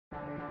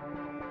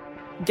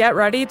Get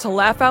ready to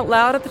laugh out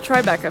loud at the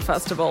Tribeca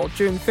Festival,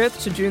 June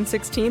 5th to June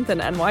 16th in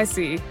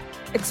NYC.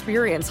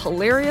 Experience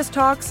hilarious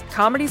talks,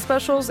 comedy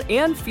specials,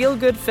 and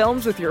feel-good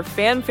films with your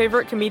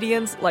fan-favorite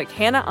comedians like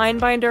Hannah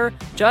Einbinder,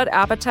 Judd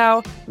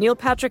Apatow, Neil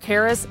Patrick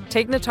Harris,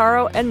 Tig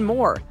Notaro, and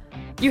more.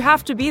 You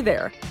have to be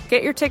there.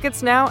 Get your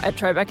tickets now at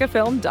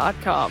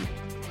TribecaFilm.com.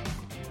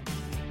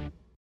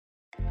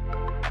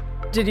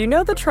 Did you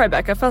know the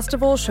Tribeca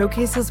Festival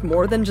showcases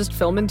more than just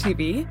film and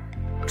TV?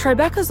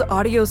 Tribeca's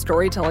audio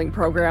storytelling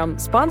program,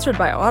 sponsored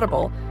by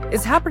Audible,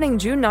 is happening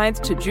June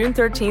 9th to June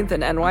 13th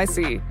in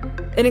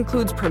NYC. It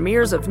includes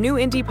premieres of new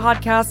indie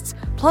podcasts,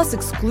 plus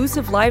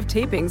exclusive live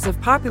tapings of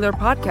popular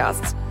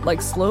podcasts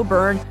like Slow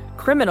Burn,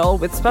 Criminal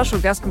with special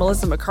guest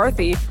Melissa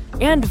McCarthy,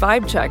 and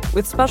Vibe Check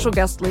with special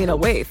guest Lena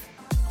Waithe.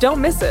 Don't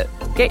miss it.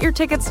 Get your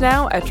tickets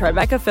now at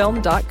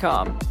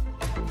TribecaFilm.com.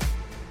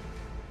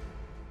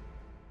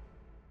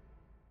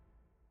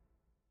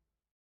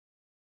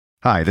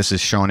 Hi, this is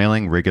Sean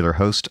Illing, regular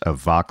host of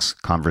Vox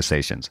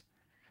Conversations.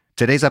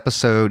 Today's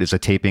episode is a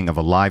taping of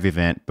a live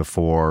event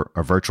before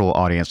a virtual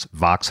audience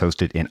Vox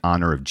hosted in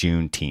honor of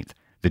Juneteenth,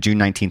 the June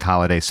 19th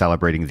holiday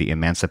celebrating the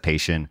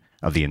emancipation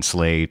of the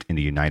enslaved in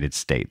the United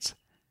States.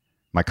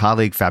 My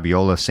colleague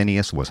Fabiola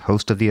Cineas was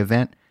host of the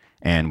event,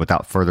 and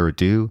without further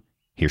ado,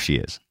 here she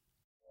is.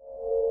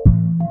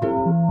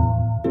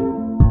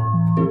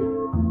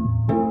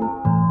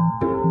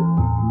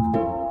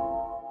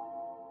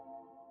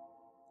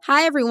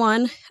 Hi,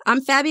 everyone.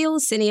 I'm Fabiola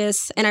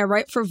Cineas, and I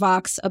write for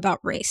Vox about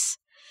race.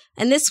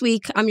 And this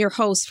week, I'm your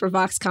host for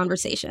Vox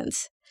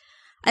Conversations.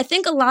 I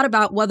think a lot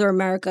about whether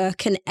America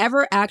can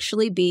ever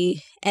actually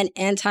be an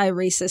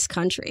anti-racist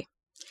country.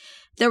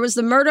 There was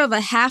the murder of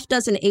a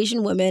half-dozen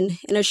Asian women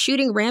in a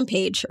shooting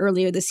rampage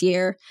earlier this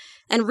year,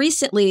 and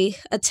recently,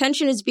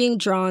 attention is being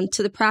drawn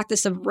to the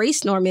practice of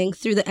race norming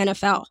through the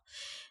NFL.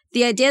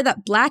 The idea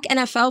that Black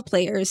NFL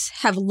players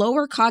have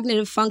lower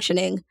cognitive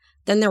functioning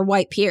than their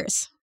white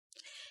peers.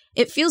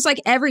 It feels like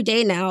every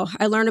day now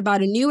I learn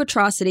about a new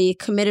atrocity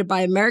committed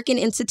by American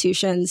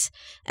institutions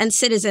and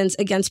citizens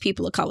against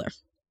people of color.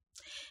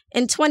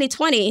 In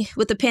 2020,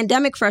 with the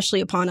pandemic freshly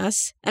upon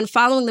us, and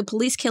following the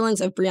police killings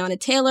of Breonna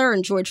Taylor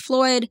and George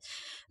Floyd,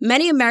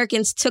 many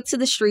Americans took to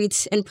the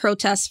streets in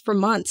protests for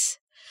months.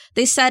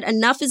 They said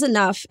enough is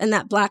enough and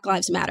that Black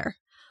Lives Matter.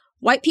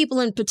 White people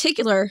in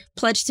particular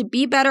pledged to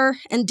be better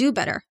and do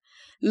better.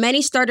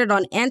 Many started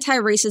on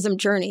anti-racism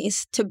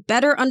journeys to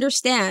better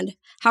understand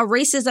how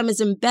racism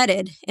is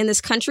embedded in this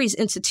country's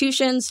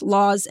institutions,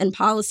 laws, and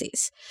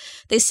policies.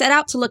 They set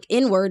out to look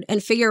inward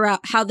and figure out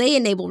how they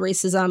enable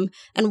racism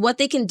and what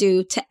they can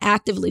do to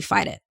actively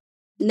fight it.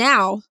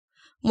 Now,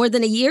 more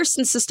than a year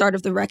since the start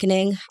of the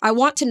reckoning, I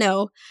want to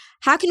know,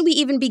 how can we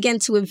even begin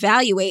to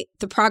evaluate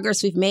the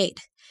progress we've made?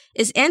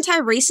 Is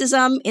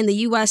anti-racism in the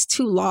U.S.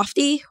 too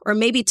lofty or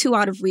maybe too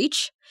out of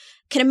reach?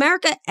 Can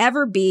America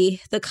ever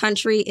be the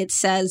country it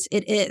says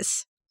it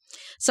is?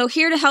 So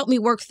here to help me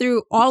work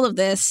through all of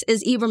this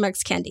is Ibram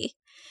X. Kendi.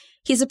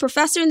 He's a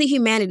professor in the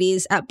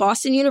humanities at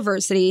Boston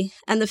University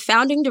and the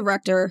founding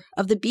director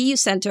of the BU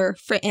Center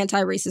for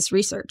Anti-Racist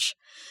Research.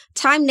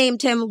 Time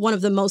named him one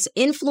of the most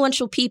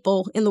influential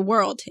people in the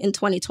world in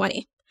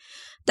 2020.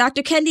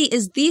 Dr. Kendi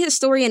is the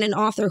historian and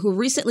author who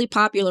recently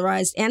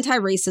popularized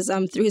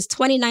anti-racism through his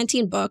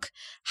 2019 book,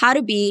 How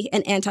to Be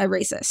an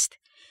Anti-Racist.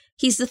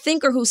 He's the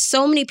thinker who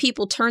so many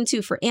people turned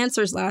to for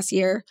answers last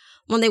year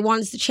when they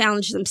wanted to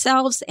challenge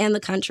themselves and the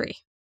country.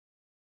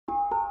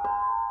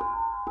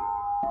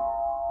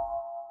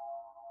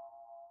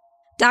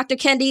 Dr.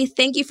 Kendi,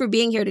 thank you for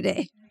being here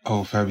today.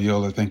 Oh,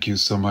 Fabiola, thank you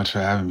so much for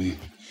having me.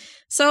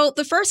 So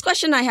the first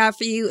question I have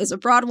for you is a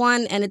broad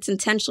one, and it's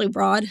intentionally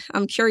broad.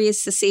 I'm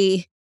curious to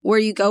see where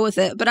you go with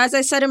it. But as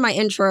I said in my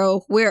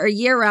intro, we're a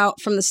year out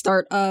from the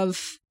start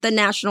of the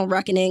national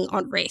reckoning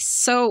on race.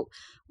 So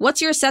what's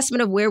your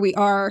assessment of where we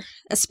are,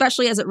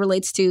 especially as it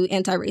relates to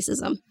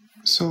anti-racism?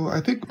 So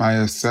I think my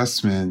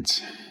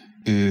assessment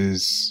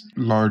is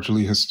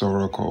largely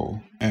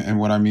historical. And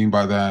what I mean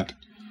by that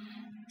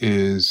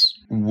is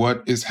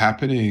what is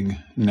happening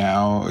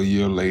now a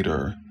year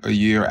later, a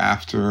year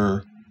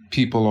after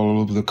people all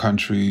over the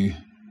country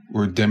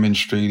were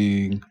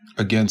demonstrating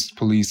against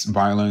police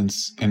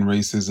violence and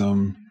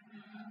racism,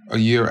 a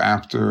year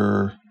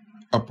after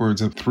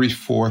upwards of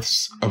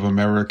 3/4 of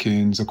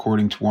Americans,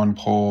 according to one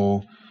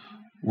poll,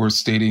 were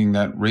stating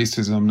that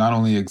racism not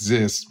only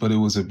exists, but it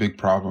was a big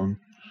problem.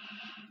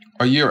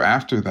 A year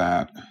after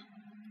that,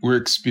 we're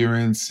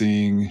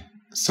experiencing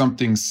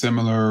something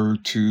similar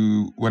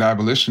to what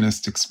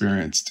abolitionists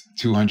experienced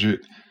 200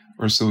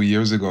 or so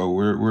years ago.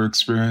 We're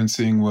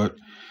experiencing what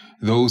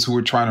those who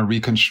were trying to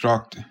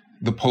reconstruct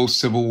the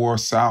post-Civil War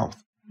South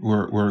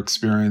were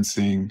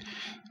experiencing,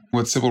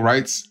 what civil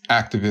rights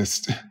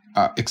activists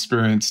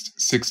experienced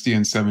 60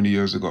 and 70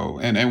 years ago.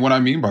 And what I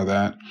mean by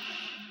that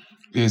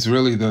is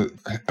really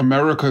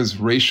America's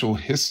racial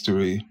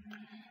history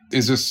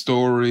is a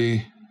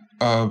story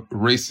of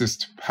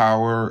racist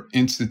power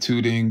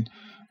instituting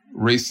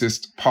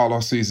racist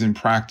policies and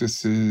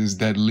practices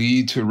that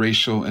lead to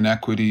racial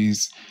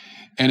inequities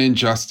and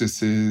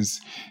injustices,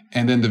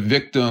 and then the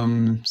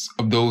victims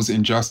of those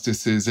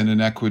injustices and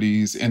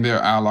inequities and their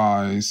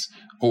allies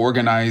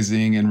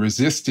organizing and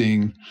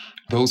resisting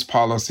those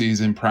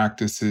policies and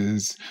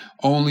practices,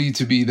 only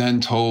to be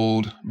then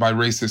told by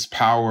racist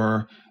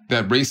power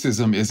that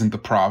racism isn't the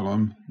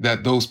problem,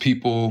 that those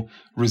people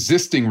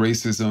resisting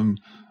racism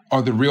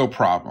are the real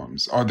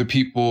problems, are the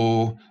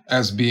people,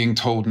 as being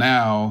told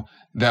now,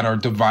 that are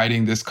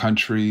dividing this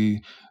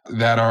country,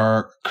 that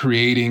are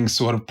creating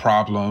sort of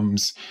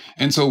problems.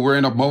 And so we're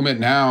in a moment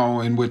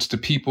now in which the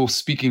people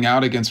speaking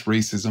out against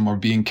racism are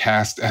being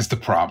cast as the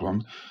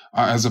problem,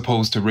 as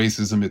opposed to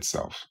racism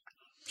itself.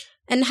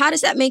 And how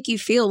does that make you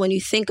feel when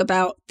you think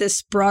about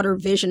this broader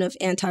vision of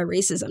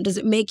anti-racism? Does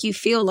it make you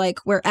feel like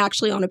we're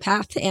actually on a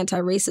path to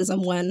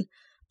anti-racism when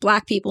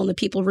Black people and the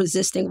people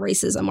resisting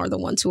racism are the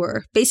ones who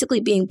are basically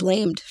being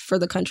blamed for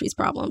the country's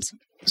problems?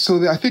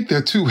 So I think there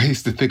are two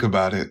ways to think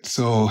about it.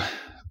 So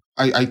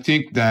I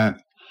think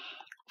that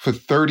for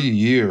 30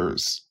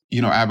 years,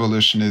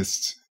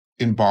 abolitionists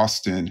in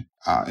Boston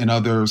and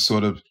other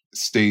sort of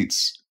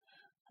states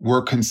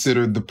were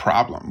considered the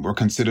problem, were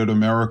considered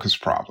America's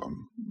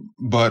problem.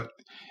 But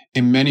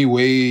in many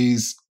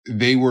ways,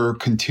 they were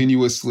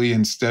continuously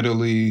and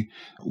steadily,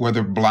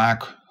 whether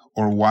Black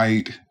or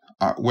white,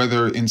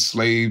 whether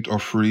enslaved or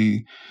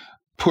free,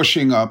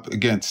 pushing up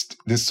against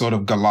this sort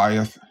of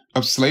Goliath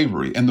of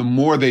slavery. And the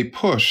more they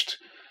pushed,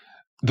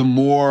 the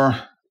more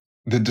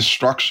the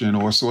destruction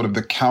or sort of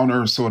the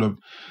counter sort of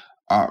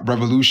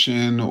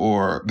revolution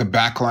or the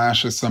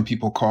backlash, as some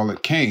people call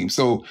it, came.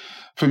 So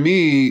for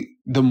me,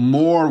 the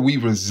more we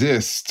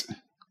resist,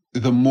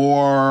 the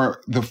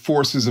more the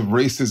forces of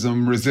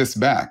racism resist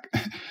back.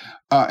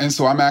 And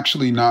so I'm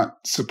actually not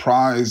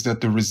surprised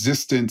that the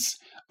resistance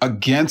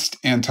against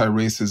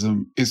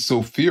anti-racism is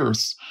so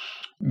fierce,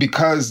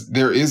 because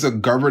there is a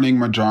governing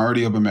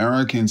majority of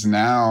Americans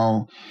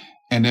now,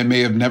 and there may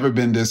have never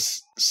been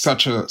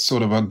such a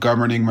sort of a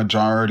governing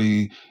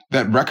majority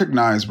that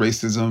recognize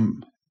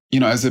racism,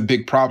 as a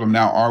big problem.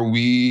 Now, are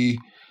we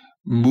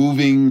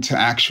moving to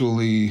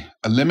actually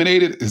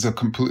eliminate it is a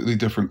completely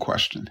different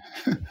question.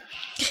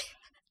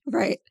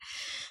 Right.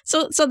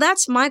 So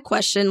that's my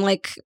question.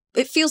 Like,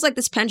 it feels like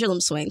this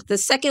pendulum swing. The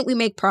second we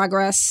make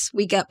progress,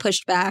 we get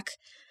pushed back.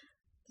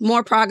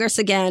 More progress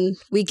again,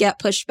 we get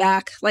pushed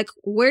back. Like,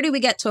 where do we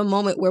get to a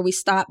moment where we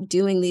stop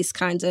doing these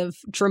kinds of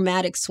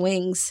dramatic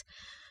swings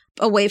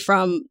away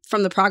from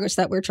the progress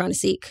that we're trying to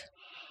seek?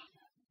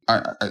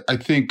 I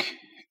think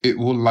it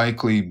will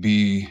likely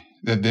be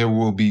that there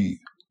will be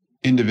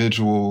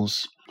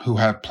individuals who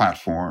have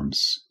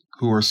platforms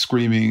who are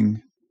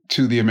screaming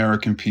to the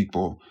American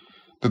people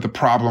that the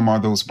problem are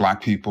those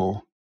Black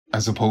people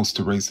as opposed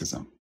to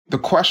racism. The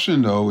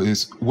question, though,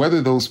 is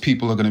whether those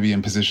people are going to be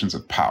in positions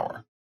of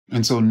power.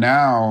 And so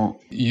now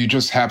you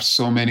just have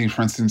so many,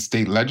 for instance,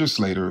 state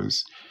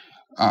legislatures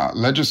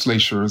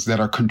that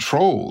are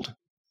controlled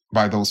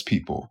by those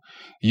people.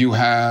 You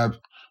have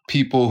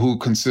people who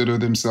consider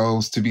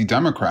themselves to be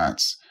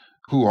Democrats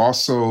who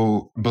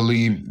also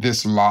believe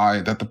this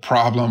lie that the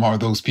problem are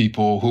those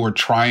people who are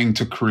trying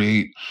to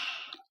create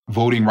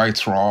voting rights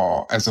for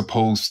all, as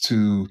opposed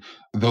to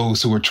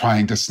those who are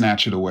trying to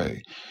snatch it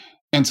away.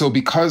 And so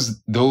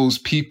because those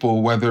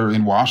people, whether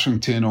in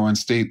Washington or in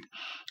state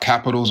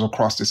capitals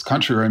across this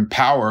country, are in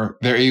power,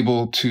 they're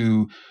able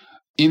to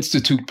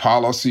institute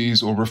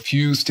policies or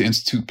refuse to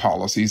institute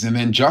policies and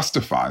then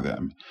justify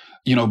them,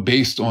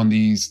 based on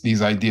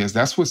these ideas.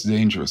 That's what's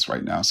dangerous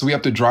right now. So we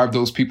have to drive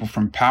those people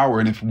from power.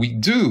 And if we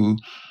do,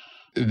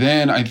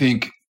 then I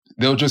think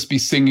they'll just be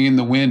singing in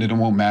the wind and it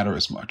won't matter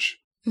as much.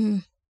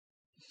 Mm.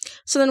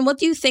 So then what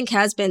do you think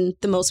has been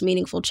the most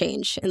meaningful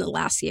change in the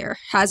last year?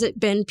 Has it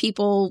been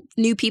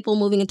new people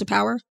moving into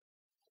power?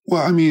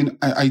 Well, I mean,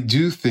 I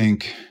do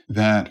think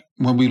that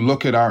when we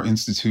look at our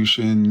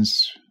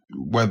institutions,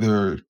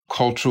 whether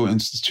cultural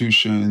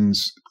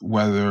institutions,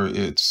 whether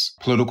it's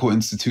political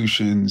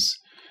institutions,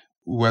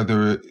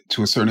 whether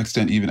to a certain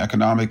extent even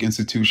economic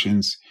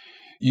institutions,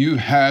 you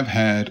have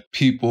had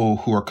people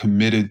who are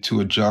committed to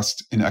a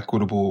just and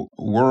equitable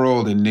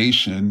world and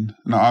nation.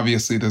 Now,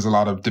 obviously, there's a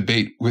lot of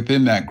debate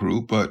within that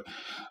group, but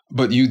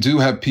you do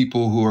have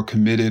people who are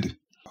committed,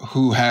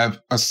 who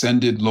have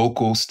ascended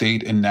local,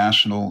 state, and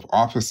national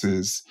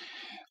offices.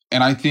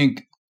 And I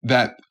think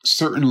that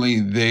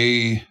certainly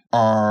they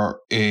are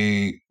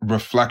a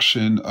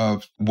reflection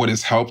of what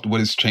has helped, what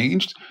has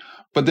changed.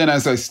 But then,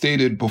 as I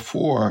stated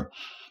before,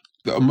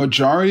 the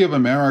majority of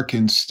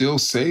Americans still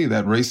say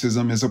that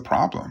racism is a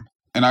problem.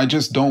 And I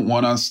just don't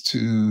want us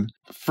to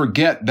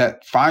forget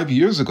that 5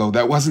 years ago,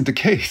 that wasn't the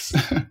case,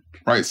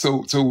 right?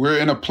 So we're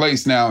in a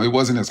place now, it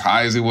wasn't as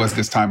high as it was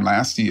this time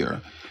last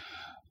year.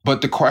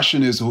 But the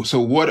question is,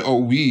 so what are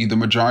we, the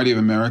majority of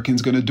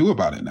Americans, going to do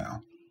about it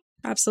now?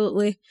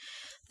 Absolutely.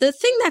 The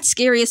thing that's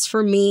scariest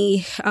for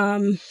me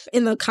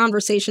in the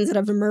conversations that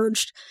have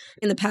emerged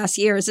in the past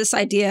year is this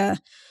idea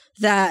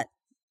that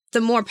the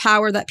more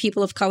power that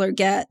people of color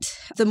get,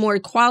 the more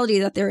equality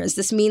that there is.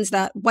 This means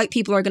that white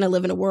people are going to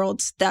live in a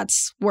world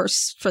that's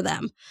worse for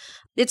them.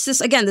 It's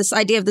this, again, this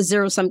idea of the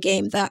zero-sum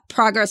game, that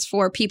progress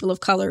for people of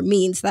color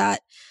means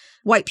that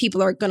white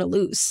people are going to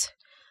lose.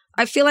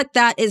 I feel like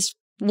that is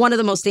one of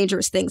the most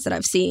dangerous things that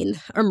I've seen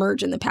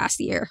emerge in the past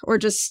year, or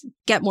just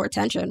get more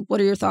attention.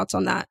 What are your thoughts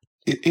on that?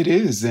 It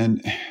is.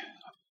 And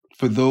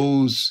for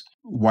those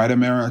white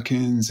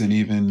Americans and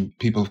even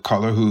people of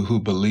color who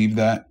believe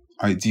that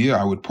idea,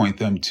 I would point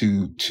them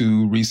to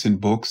two recent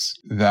books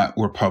that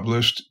were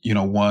published.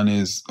 One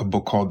is a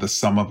book called The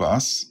Sum of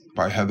Us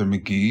by Heather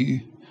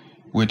McGhee,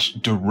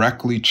 which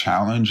directly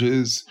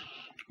challenges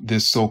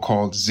this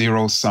so-called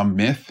zero-sum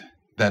myth,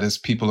 that is,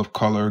 people of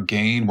color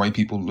gain, white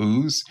people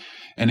lose.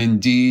 And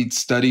indeed,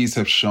 studies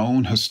have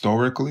shown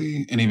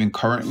historically and even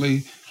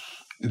currently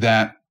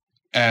that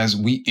as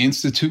we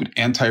institute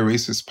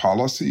anti-racist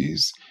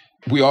policies,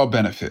 we all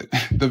benefit.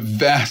 The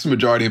vast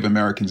majority of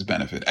Americans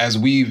benefit. As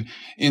we've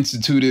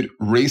instituted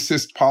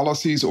racist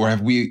policies, or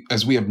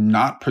as we have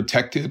not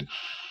protected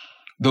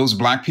those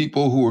Black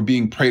people who were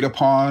being preyed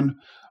upon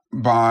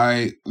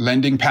by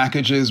lending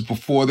packages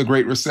before the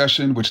Great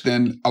Recession, which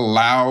then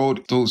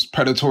allowed those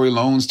predatory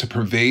loans to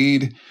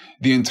pervade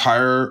the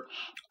entire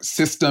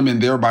system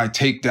and thereby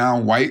take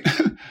down white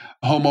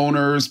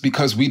homeowners,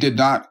 because we did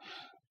not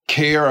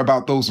care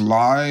about those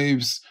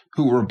lives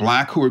who were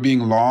Black, who were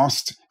being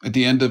lost at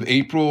the end of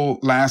April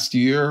last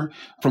year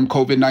from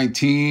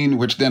COVID-19,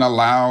 which then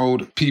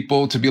allowed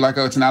people to be like,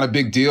 oh, it's not a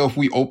big deal if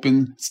we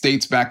open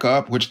states back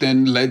up, which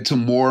then led to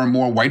more and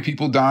more white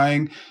people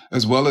dying,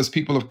 as well as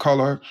people of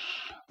color.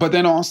 But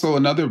then also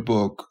another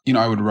book,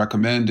 I would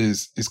recommend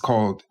is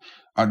called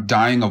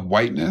Dying of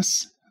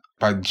Whiteness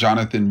by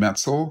Jonathan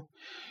Metzl.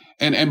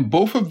 And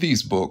both of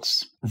these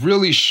books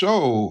really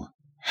show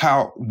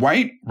how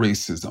white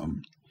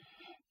racism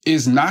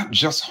is not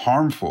just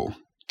harmful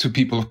to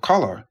people of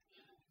color,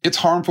 it's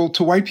harmful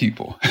to white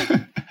people.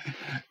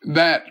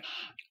 That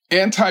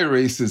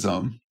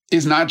anti-racism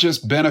is not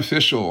just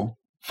beneficial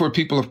for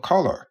people of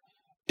color,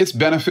 it's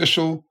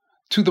beneficial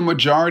to the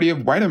majority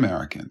of white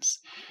Americans.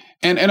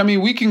 And I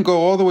mean, we can go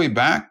all the way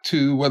back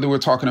to whether we're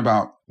talking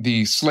about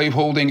the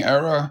slaveholding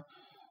era,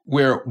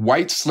 where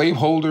white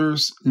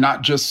slaveholders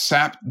not just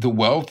sapped the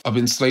wealth of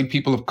enslaved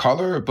people of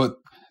color, but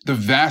the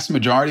vast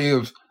majority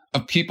of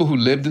people who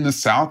lived in the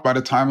South by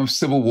the time of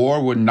Civil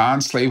War were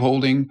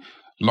non-slaveholding,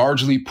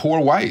 largely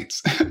poor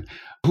whites,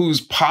 whose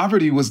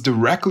poverty was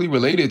directly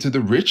related to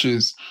the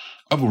riches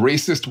of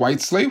racist white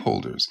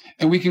slaveholders.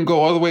 And we can go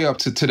all the way up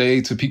to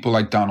today to people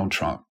like Donald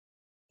Trump.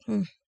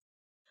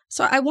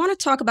 So I want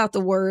to talk about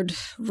the word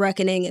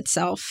reckoning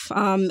itself.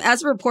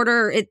 As a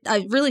reporter,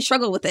 I really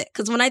struggle with it,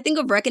 because when I think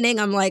of reckoning,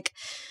 I'm like,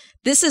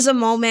 this is a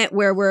moment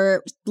where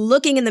we're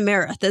looking in the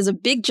mirror. There's a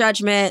big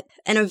judgment,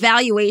 an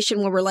evaluation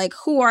where we're like,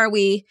 who are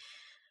we?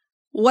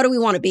 What do we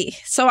want to be?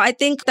 So I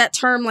think that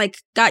term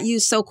got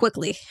used so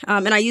quickly.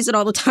 And I use it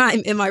all the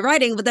time in my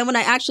writing. But then when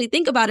I actually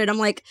think about it, I'm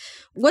like,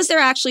 was there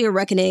actually a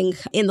reckoning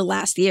in the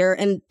last year?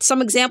 And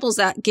some examples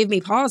that give me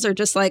pause are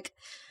just like,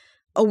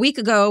 a week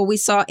ago, we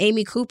saw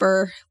Amy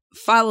Cooper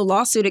file a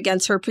lawsuit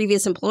against her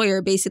previous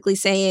employer, basically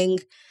saying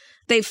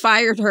they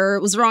fired her.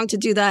 It was wrong to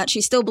do that.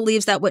 She still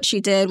believes that what she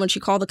did when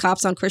she called the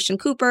cops on Christian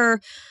Cooper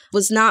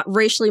was not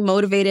racially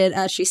motivated,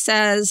 as she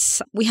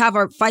says. We have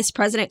our Vice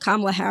President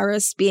Kamala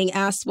Harris being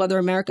asked whether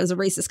America is a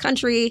racist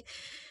country.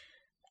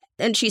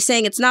 And she's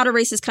saying it's not a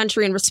racist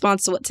country in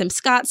response to what Tim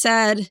Scott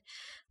said.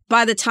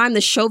 By the time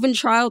the Chauvin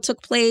trial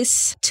took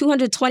place,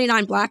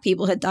 229 Black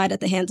people had died at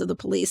the hands of the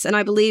police. And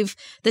I believe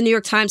the New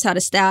York Times had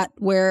a stat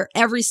where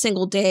every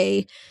single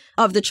day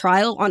of the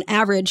trial, on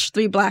average,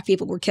 3 Black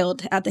people were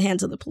killed at the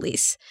hands of the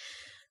police.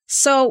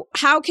 So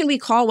how can we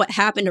call what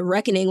happened a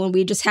reckoning when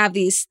we just have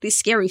these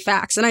scary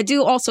facts? And I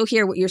do also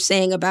hear what you're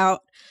saying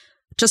about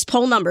just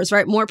poll numbers,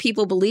 right? More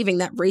people believing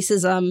that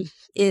racism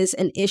is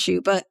an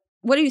issue. But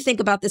what do you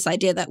think about this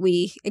idea that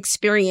we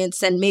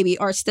experience and maybe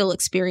are still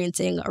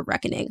experiencing a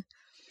reckoning?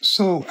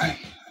 So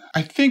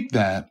I think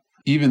that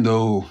even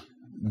though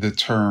the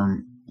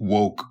term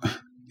woke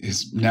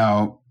is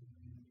now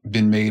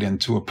been made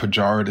into a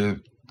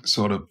pejorative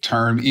sort of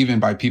term, even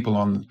by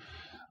people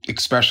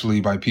especially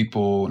by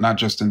people not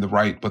just in the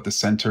right, but the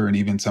center and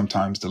even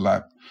sometimes the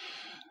left,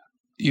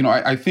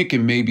 I think it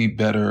may be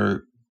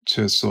better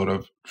to sort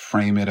of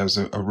frame it as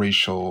a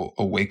racial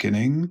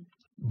awakening.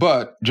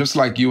 But just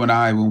like you and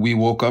I, when we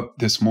woke up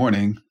this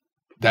morning,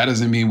 that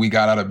doesn't mean we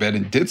got out of bed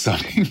and did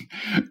something,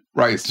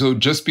 right? So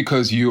just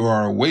because you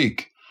are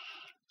awake,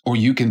 or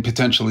you can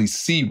potentially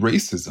see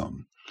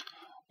racism,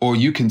 or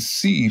you can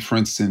see, for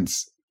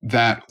instance,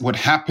 that what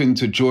happened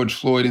to George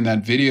Floyd in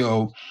that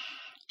video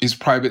is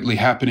privately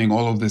happening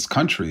all over this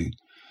country,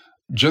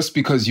 just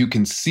because you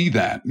can see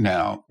that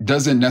now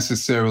doesn't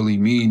necessarily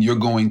mean you're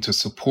going to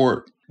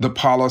support the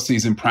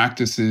policies and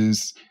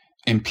practices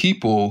and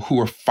people who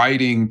are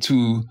fighting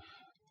to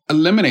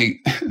eliminate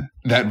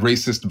that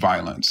racist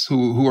violence,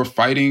 who are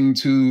fighting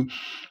to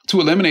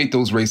eliminate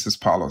those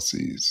racist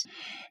policies.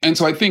 And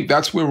so I think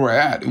that's where we're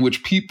at, in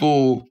which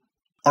people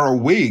are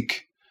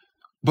awake,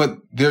 but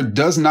there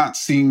does not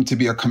seem to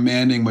be a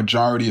commanding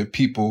majority of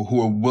people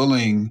who are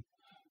willing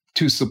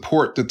to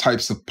support the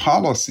types of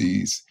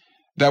policies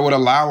that would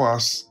allow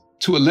us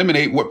to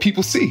eliminate what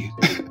people see.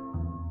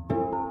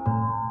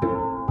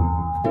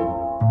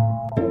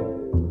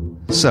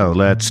 So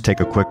let's take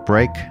a quick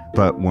break.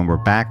 But when we're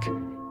back,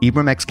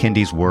 Ibram X.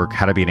 Kendi's work,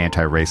 How to Be an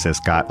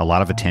Anti-Racist, got a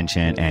lot of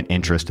attention and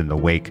interest in the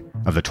wake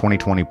of the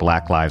 2020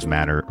 Black Lives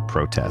Matter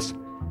protests.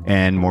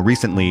 And more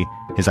recently,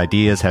 his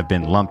ideas have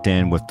been lumped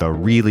in with the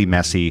really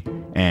messy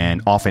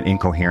and often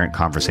incoherent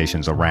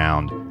conversations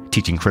around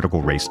teaching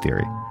critical race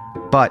theory.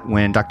 But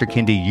when Dr.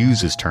 Kendi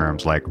uses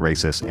terms like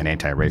racist and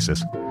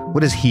anti-racist,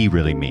 what does he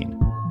really mean?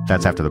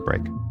 That's after the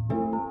break.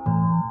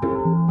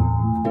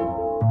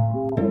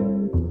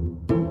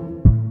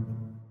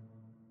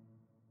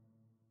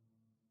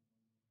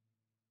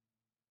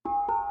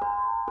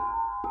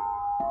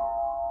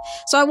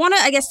 So I want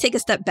to, take a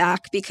step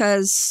back,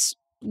 because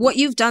what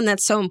you've done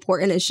that's so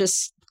important is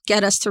just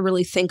get us to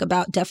really think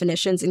about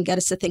definitions and get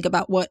us to think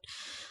about what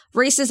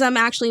racism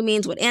actually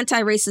means, what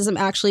anti-racism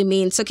actually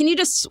means. So can you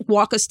just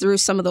walk us through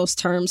some of those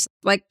terms?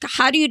 Like,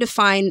 how do you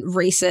define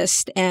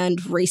racist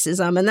and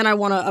racism? And then I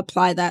want to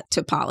apply that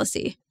to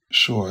policy.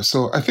 Sure.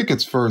 So I think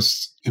it's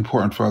first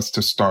important for us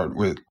to start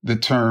with the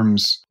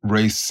terms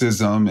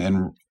racism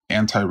and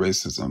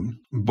anti-racism,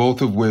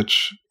 both of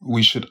which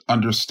we should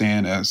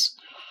understand as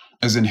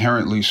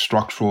inherently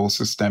structural,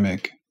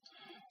 systemic,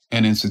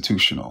 and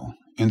institutional.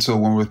 And so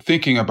when we're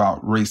thinking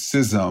about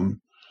racism,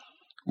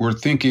 we're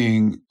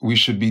thinking we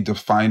should be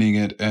defining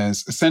it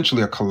as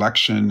essentially a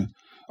collection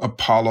of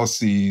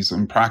policies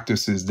and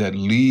practices that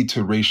lead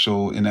to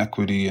racial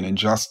inequity and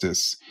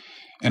injustice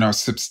and are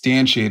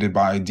substantiated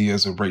by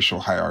ideas of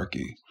racial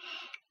hierarchy.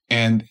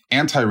 And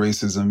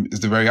anti-racism is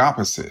the very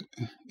opposite,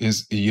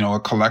 is, a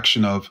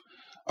collection of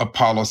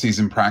policies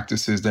and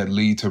practices that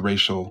lead to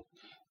racial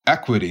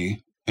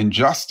equity and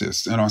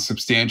justice and are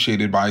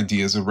substantiated by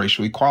ideas of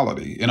racial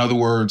equality. In other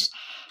words,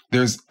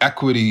 there's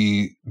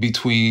equity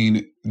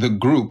between the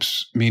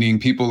groups, meaning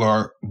people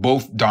are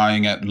both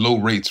dying at low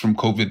rates from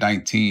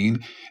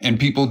COVID-19, and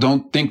people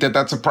don't think that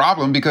that's a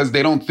problem because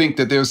they don't think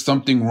that there's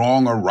something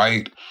wrong or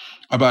right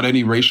about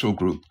any racial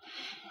group.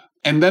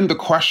 And then the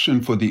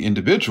question for the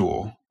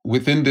individual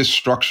within this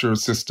structure,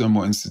 system,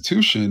 or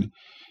institution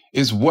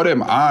is, what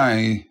am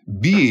I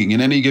being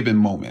in any given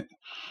moment?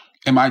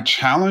 Am I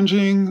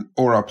challenging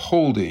or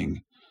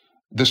upholding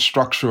the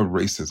structure of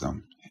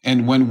racism?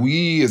 And when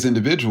we as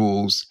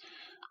individuals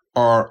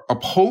are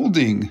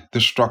upholding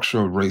the structure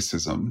of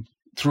racism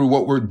through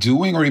what we're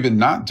doing or even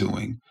not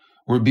doing,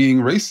 we're being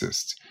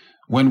racist.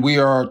 When we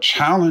are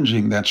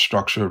challenging that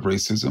structure of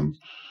racism,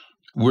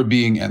 we're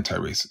being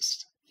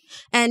anti-racist.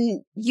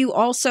 And you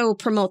also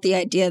promote the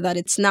idea that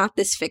it's not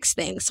this fixed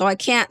thing. So I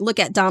can't look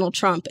at Donald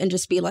Trump and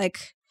just be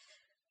like,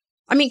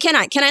 can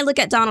I look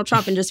at Donald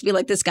Trump and just be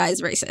like, this guy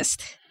is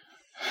racist?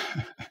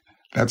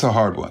 That's a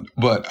hard one.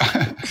 But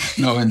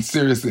no, and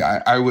seriously,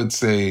 I would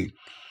say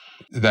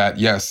that,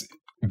 yes,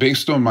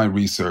 based on my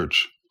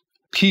research,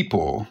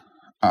 people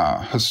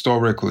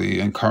historically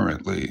and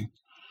currently,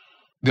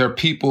 there are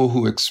people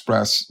who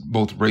express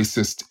both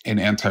racist and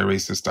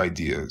anti-racist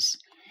ideas.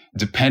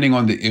 Depending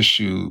on the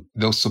issue,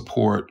 they'll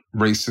support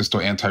racist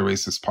or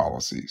anti-racist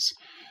policies.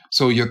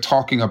 So you're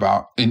talking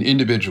about an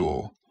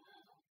individual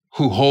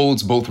who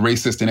holds both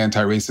racist and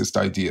anti-racist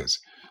ideas.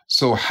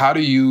 So how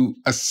do you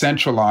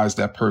essentialize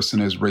that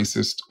person as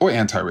racist or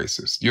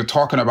anti-racist? You're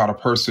talking about a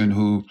person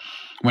who,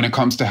 when it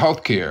comes to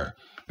healthcare,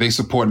 they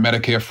support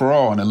Medicare for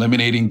all and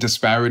eliminating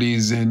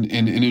disparities in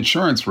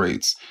insurance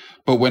rates.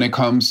 But when it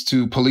comes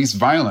to police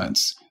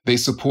violence, they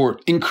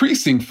support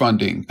increasing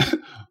funding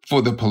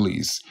for the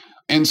police.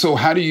 And so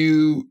how do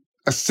you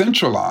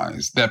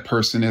essentialize that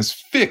person as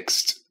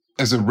fixed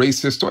as a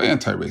racist or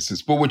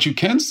anti-racist? But what you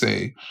can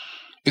say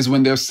is,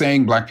 when they're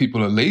saying Black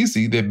people are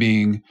lazy, they're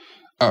being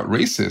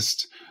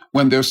racist.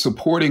 When they're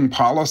supporting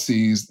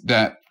policies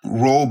that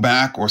roll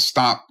back or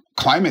stop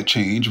climate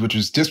change, which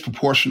is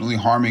disproportionately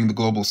harming the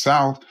global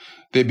South,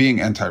 they're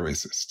being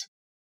anti-racist.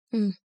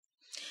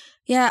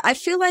 Yeah, I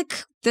feel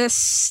like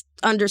this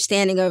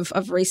understanding of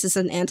racist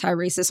and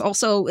anti-racist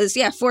also is,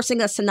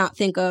 forcing us to not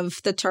think of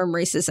the term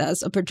racist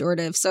as a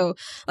pejorative. So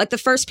like the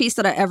first piece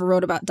that I ever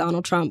wrote about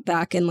Donald Trump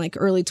back in like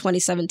early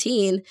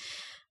 2017,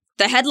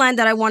 the headline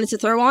that I wanted to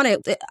throw on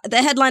it,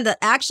 the headline that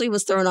actually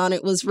was thrown on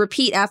it was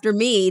 "Repeat after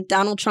me,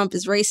 Donald Trump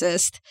is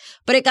racist."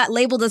 But it got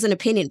labeled as an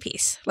opinion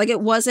piece. Like, it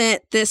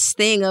wasn't this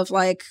thing of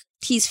like,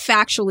 he's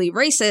factually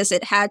racist.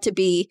 It had to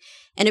be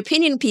an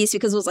opinion piece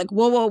because it was like,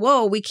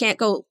 whoa, we can't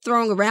go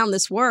throwing around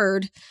this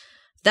word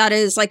that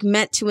is like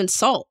meant to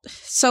insult.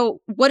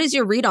 So what is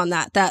your read on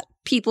that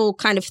people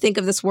kind of think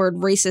of this word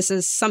racist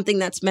as something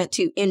that's meant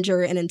to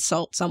injure and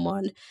insult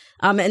someone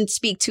and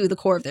speak to the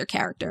core of their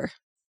character?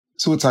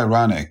 So it's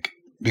ironic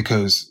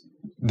because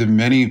the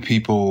many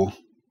people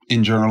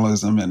in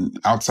journalism and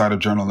outside of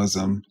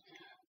journalism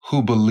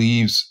who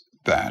believes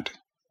that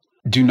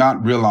do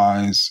not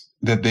realize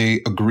that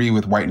they agree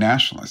with white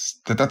nationalists,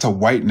 that's a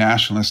white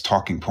nationalist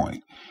talking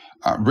point.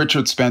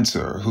 Richard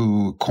Spencer,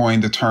 who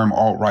coined the term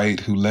alt-right,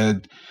 who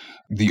led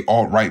the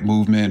alt-right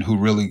movement, who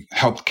really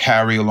helped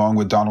carry, along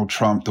with Donald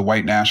Trump, the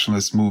white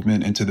nationalist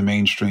movement into the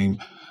mainstream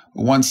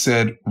once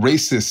said,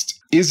 racist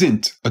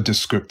isn't a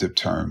descriptive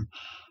term.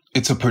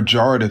 It's a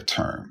pejorative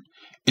term.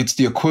 It's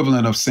the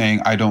equivalent of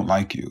saying, I don't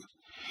like you.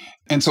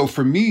 And so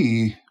for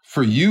me,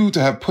 for you to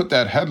have put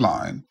that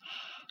headline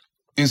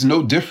is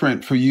no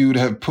different for you to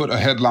have put a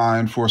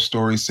headline for a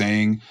story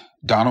saying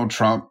Donald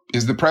Trump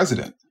is the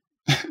president.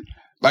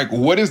 Like,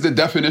 what is the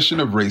definition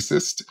of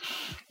racist?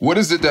 What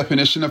is the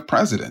definition of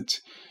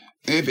president?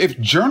 If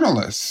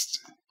journalists,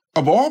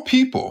 of all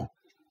people,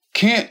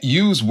 can't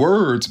use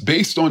words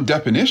based on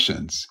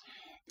definitions,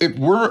 if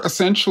we're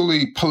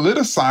essentially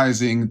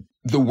politicizing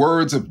the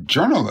words of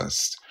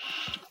journalists,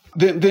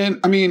 then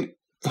I mean,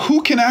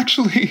 who can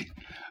actually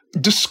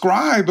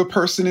describe a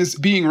person as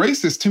being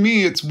racist? To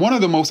me, it's one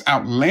of the most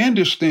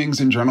outlandish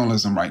things in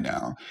journalism right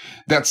now,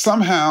 that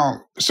somehow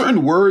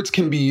certain words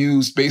can be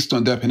used based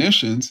on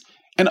definitions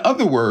and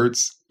other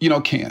words,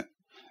 can't.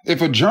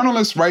 If a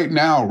journalist right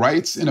now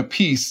writes in a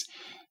piece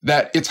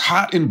that it's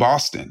hot in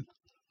Boston,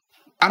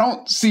 I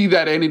don't see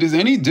that and it is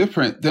any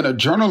different than a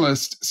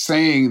journalist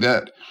saying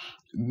that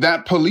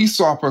that police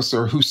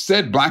officer who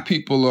said Black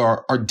people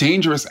are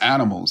dangerous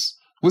animals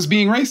was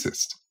being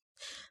racist.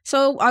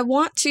 So I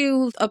want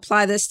to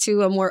apply this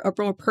to a more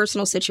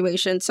personal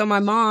situation. So my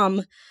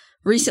mom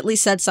recently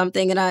said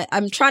something, and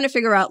I'm trying to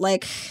figure out,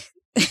 like,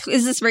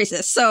 is this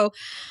racist? So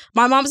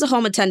my mom's a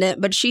home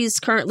attendant, but she's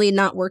currently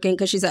not working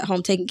because she's at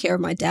home taking care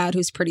of my dad,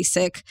 who's pretty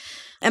sick.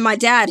 And my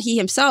dad, he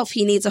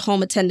needs a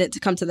home attendant to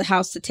come to the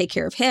house to take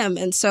care of him.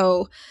 And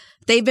so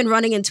they've been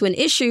running into an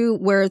issue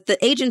where the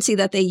agency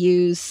that they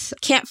use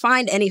can't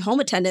find any home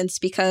attendants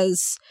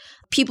because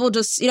people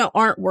just,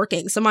 aren't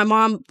working. So my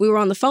mom, we were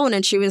on the phone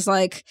and she was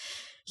like,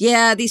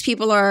 yeah, these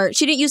people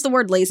she didn't use the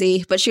word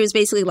lazy, but she was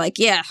basically like,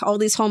 yeah, all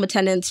these home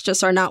attendants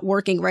just are not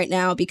working right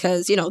now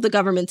because, the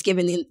government's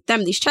giving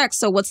them these checks.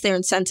 So what's their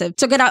incentive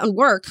to get out and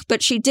work?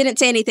 But she didn't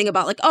say anything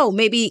about like, oh,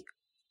 maybe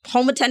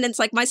home attendants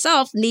like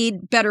myself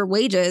need better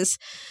wages.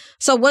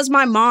 So was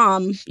my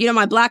mom,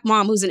 my Black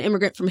mom, who's an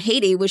immigrant from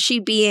Haiti, was she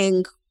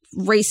being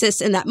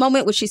racist in that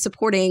moment? Was she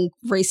supporting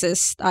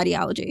racist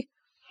ideology?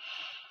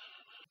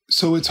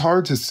 So it's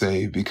hard to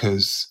say,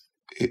 because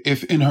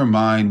if in her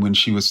mind, when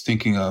she was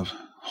thinking of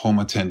home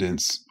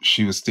attendants,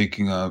 she was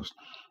thinking of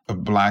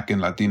Black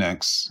and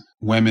Latinx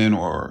women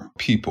or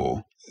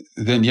people,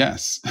 then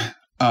yes.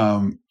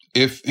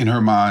 If in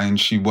her mind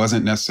she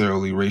wasn't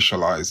necessarily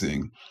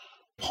racializing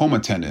home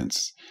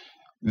attendants,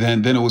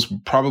 then it was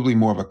probably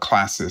more of a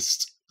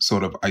classist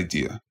sort of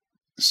idea.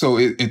 So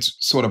it's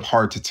sort of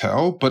hard to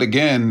tell. But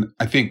again,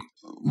 I think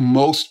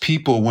most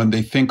people, when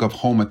they think of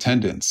home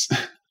attendants,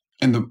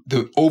 and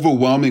the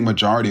overwhelming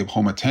majority of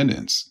home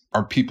attendants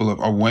are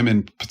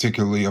women,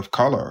 particularly of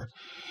color.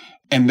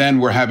 And then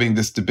we're having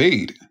this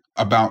debate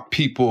about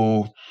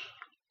people,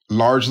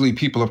 largely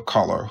people of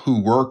color,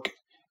 who work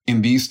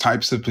in these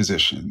types of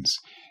positions,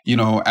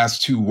 as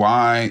to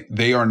why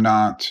they are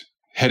not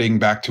heading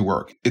back to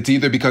work. It's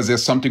either because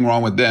there's something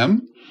wrong with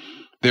them,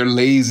 they're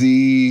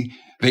lazy,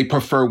 they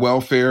prefer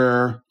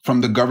welfare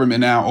from the government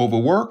now over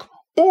work,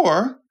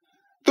 or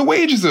the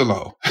wages are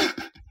low.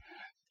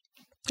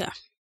 Yeah.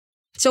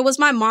 So was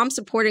my mom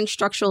supporting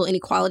structural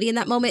inequality in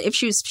that moment? If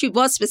she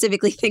was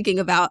specifically thinking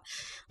about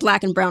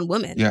Black and brown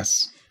women?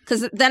 Yes.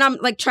 Because then I'm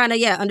like trying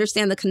to,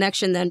 understand the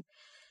connection then.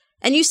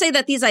 And you say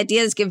that these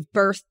ideas give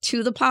birth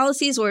to the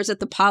policies, or is it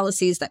the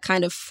policies that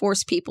kind of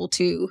force people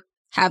to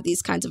have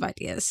these kinds of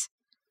ideas?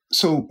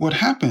 So what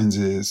happens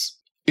is,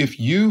 if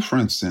you, for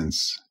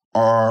instance,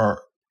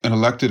 are an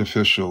elected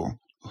official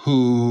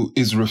who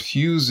is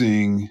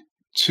refusing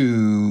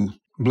to,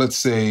 let's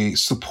say,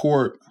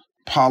 support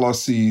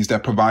policies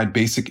that provide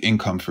basic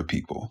income for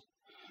people,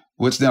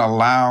 which then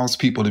allows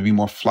people to be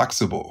more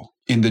flexible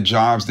in the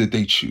jobs that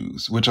they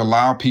choose, which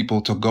allow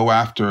people to go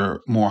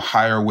after more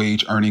higher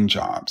wage earning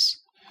jobs,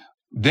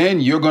 then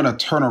you're going to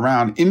turn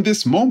around in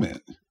this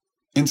moment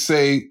and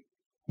say,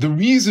 the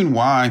reason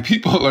why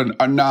people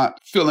are not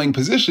filling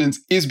positions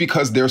is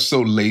because they're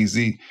so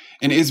lazy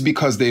and is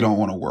because they don't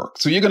want to work.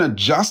 So you're going to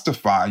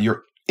justify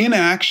your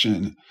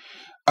inaction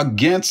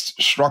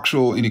against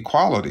structural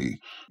inequality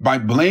by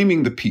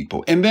blaming the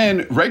people. And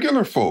then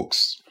regular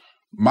folks,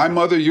 my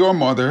mother, your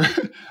mother,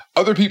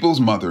 other people's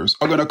mothers,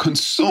 are going to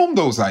consume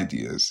those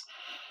ideas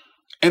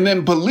and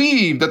then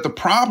believe that the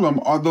problem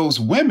are those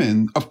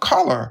women of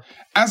color,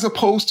 as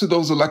opposed to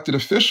those elected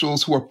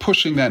officials who are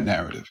pushing that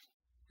narrative.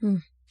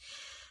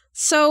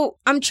 So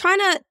I'm trying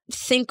to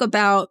think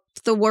about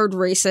the word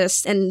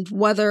racist and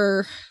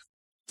whether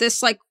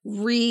this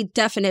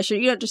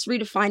redefinition, just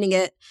redefining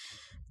it,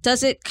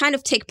 does it kind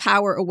of take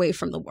power away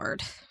from the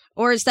word?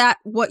 Or is that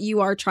what you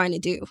are trying to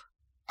do?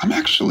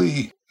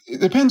 It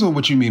depends on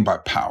what you mean by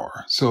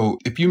power. So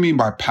if you mean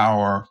by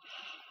power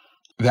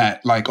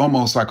that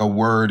almost like a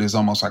word is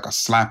almost like a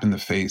slap in the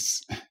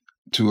face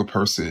to a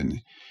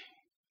person,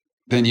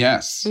 then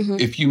yes. Mm-hmm.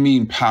 If you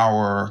mean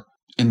power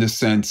in the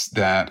sense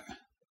that,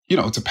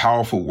 it's a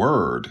powerful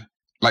word.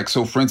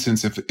 So for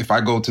instance, if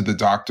I go to the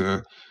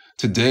doctor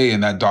today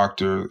and that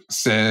doctor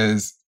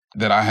says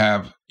that I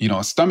have,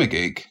 a stomach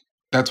ache,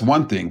 that's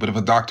one thing. But if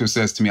a doctor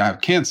says to me I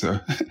have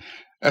cancer,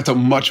 That's a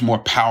much more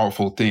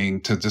powerful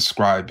thing to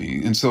describe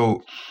me. And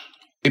so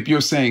if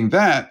you're saying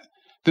that,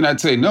 then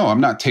I'd say, no,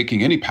 I'm not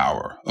taking any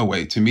power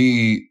away. To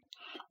me,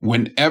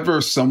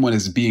 whenever someone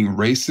is being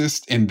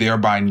racist and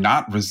thereby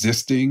not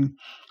resisting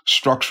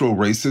structural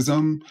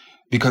racism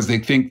because they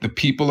think the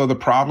people are the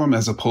problem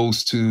as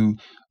opposed to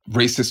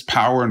racist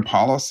power and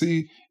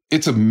policy,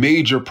 it's a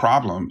major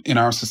problem in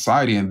our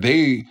society. And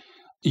they,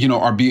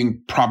 are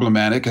being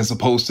problematic as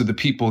opposed to the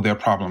people they're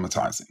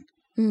problematizing.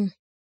 Mm.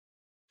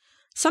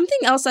 Something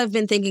else I've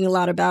been thinking a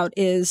lot about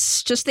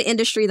is just the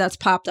industry that's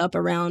popped up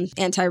around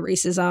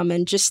anti-racism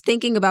and just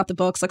thinking about the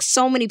books. Like,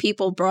 so many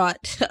people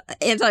brought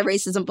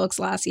anti-racism books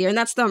last year, and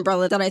that's the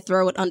umbrella that I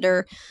throw it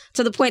under,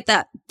 to the point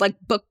that like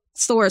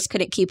bookstores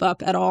couldn't keep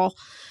up at all.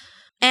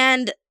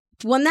 And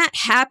when that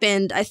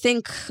happened, I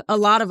think a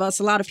lot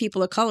of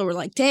people of color were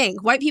like, dang,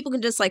 white people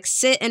can just like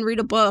sit and read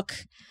a book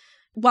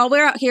while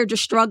we're out here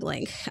just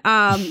struggling.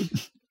 And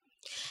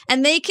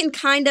they can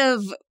kind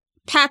of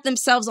pat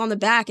themselves on the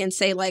back and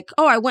say like,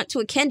 oh, I went to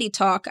a Kendi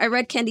talk. I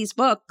read Kendi's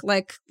book.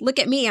 Like, look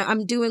at me.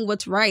 I'm doing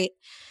what's right.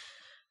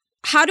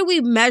 How do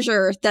we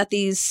measure that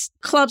these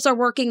clubs are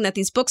working, that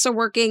these books are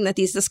working, that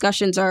these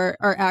discussions are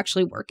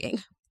actually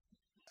working?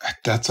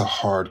 That's a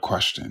hard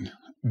question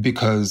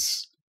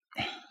because,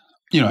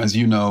 as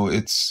you know,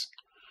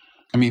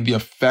 the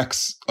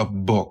effects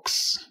of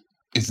books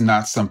is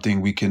not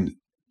something we can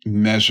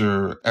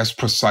measure as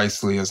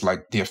precisely as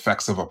like the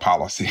effects of a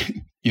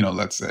policy,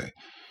 let's say.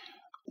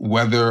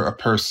 Whether a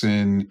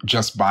person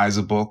just buys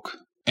a book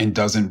and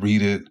doesn't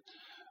read it,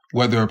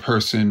 whether a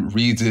person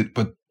reads it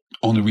but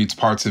only reads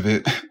parts of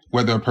it,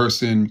 whether a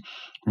person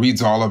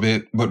reads all of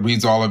it but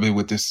reads all of it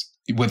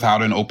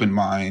without an open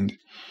mind,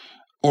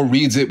 or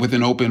reads it with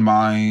an open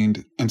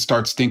mind and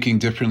starts thinking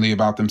differently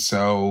about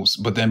themselves,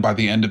 but then by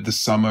the end of the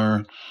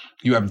summer,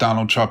 you have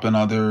Donald Trump and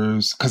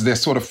others, because they're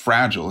sort of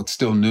fragile, it's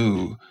still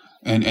new.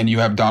 And you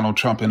have Donald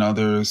Trump and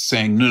others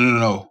saying,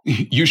 no,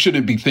 you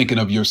shouldn't be thinking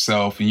of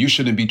yourself and you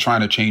shouldn't be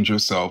trying to change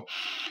yourself.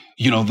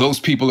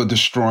 Those people are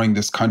destroying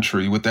this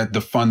country with that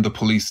defund the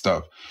police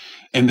stuff.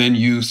 And then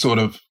you sort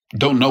of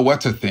don't know what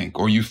to think,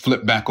 or you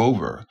flip back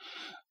over.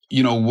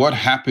 What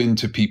happened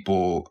to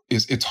people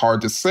it's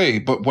hard to say.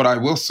 But what I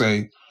will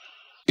say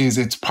is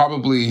it's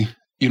probably,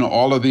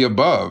 all of the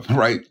above,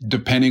 right?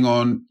 Depending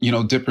on,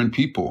 different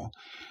people.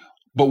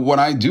 But what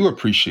I do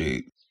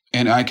appreciate,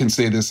 and I can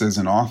say this as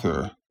an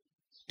author,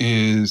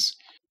 is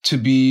to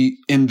be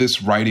in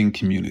this writing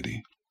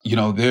community.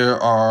 There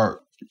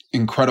are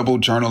incredible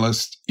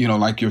journalists,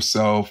 like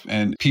yourself,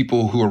 and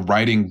people who are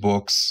writing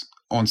books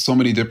on so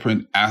many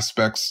different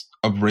aspects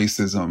of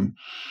racism.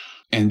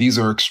 And these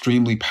are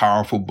extremely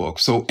powerful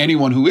books. So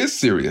anyone who is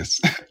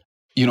serious,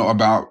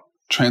 about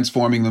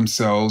transforming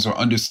themselves or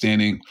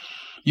understanding,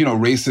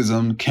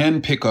 racism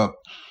can pick up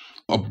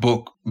a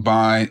book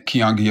by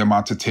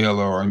Keeanga-Yamahtta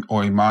Taylor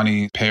or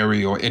Imani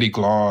Perry or Eddie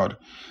Glaude,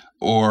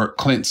 or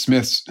Clint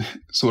Smith's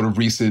sort of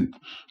recent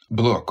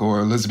book,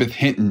 or Elizabeth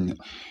Hinton,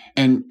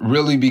 and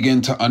really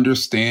begin to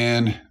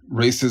understand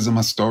racism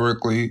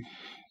historically,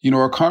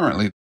 or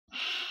currently.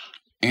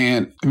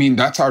 And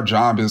that's our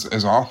job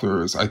as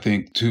authors, I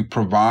think, to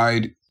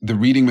provide the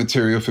reading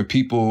material for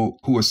people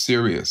who are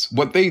serious.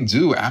 What they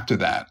do after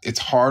that, it's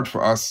hard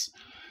for us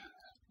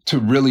to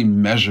really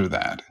measure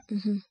that.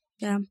 Mm-hmm.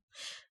 Yeah.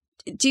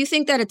 Do you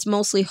think that it's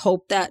mostly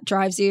hope that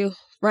drives you?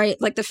 Right?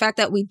 Like the fact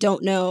that we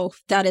don't know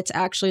that it's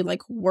actually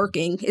like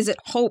working. Is it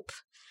hope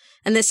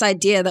and this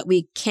idea that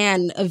we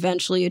can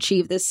eventually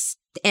achieve this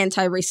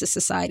anti-racist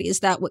society? Is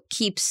that what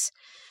keeps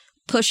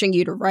pushing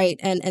you to write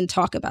and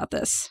talk about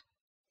this?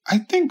 I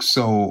think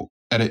so,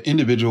 at an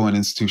individual and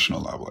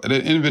institutional level. At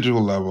an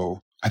individual level,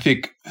 I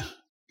think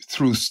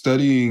through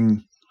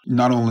studying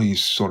not only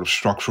sort of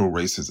structural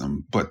racism,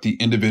 but the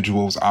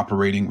individuals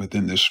operating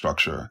within this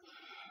structure,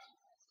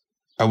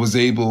 I was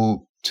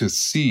able to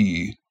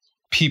see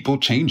people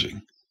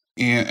changing.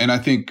 And I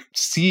think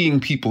seeing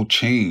people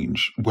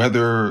change,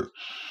 whether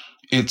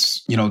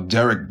it's,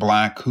 Derek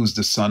Black, who's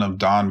the son of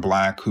Don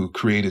Black, who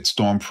created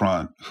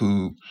Stormfront,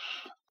 who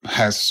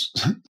has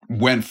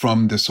went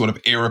from the sort of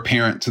heir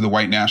apparent to the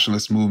white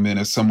nationalist movement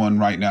as someone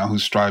right now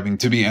who's striving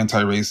to be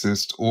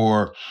anti-racist,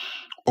 or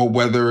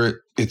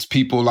whether it's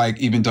people like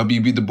even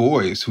W.B. Du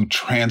Bois, who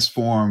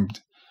transformed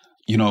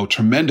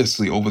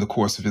tremendously over the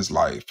course of his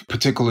life,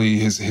 particularly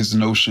his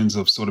notions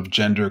of sort of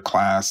gender,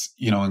 class,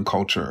 and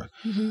culture.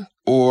 Mm-hmm.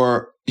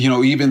 Or,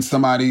 even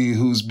somebody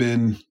who's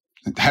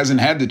hasn't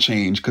had to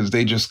change because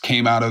they just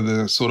came out of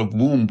the sort of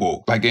womb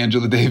woke, like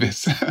Angela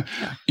Davis.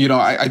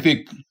 I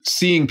think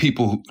seeing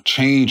people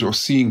change or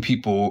seeing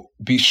people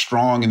be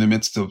strong in the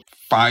midst of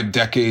 5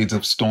 decades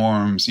of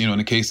storms, in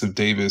the case of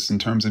Davis, in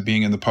terms of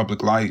being in the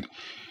public light,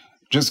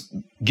 just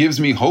gives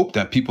me hope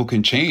that people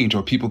can change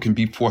or people can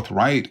be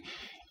forthright.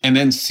 And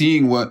then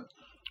seeing what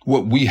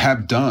we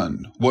have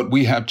done, what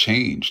we have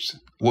changed,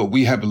 what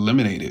we have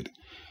eliminated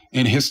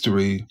in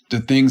history, the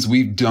things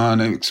we've done,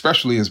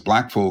 especially as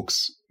Black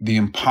folks, the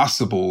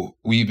impossible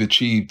we've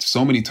achieved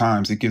so many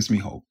times, it gives me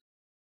hope.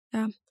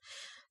 Yeah.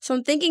 So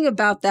I'm thinking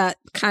about that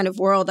kind of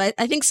world. I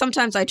think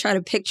sometimes I try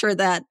to picture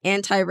that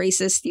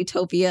anti-racist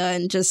utopia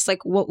and just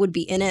like what would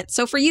be in it.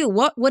 So for you,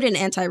 what would an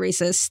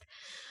anti-racist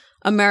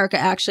America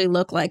actually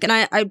look like? And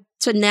I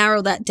to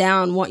narrow that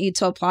down, want you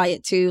to apply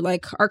it to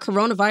like our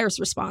coronavirus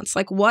response.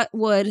 Like what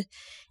would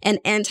an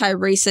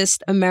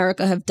anti-racist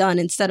America have done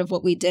instead of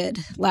what we did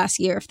last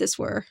year if this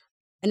were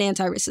an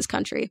anti-racist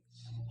country?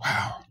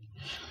 Wow.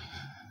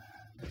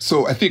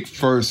 So I think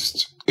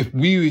first, if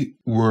we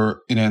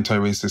were an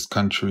anti-racist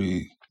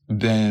country,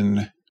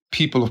 then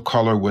people of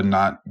color would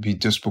not be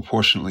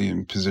disproportionately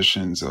in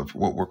positions of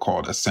what were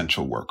called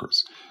essential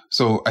workers.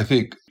 So I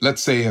think,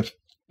 let's say if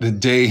the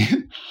day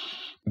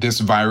this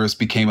virus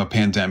became a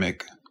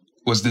pandemic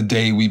was the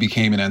day we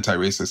became an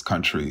anti-racist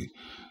country,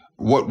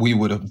 what we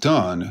would have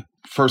done,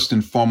 first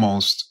and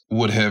foremost,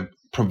 would have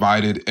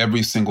provided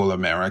every single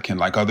American,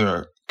 like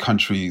other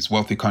countries,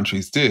 wealthy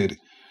countries did,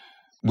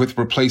 with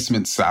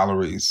replacement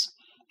salaries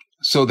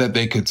so that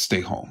they could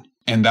stay home.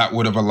 And that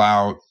would have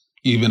allowed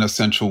even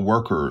essential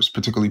workers,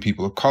 particularly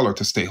people of color,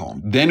 to stay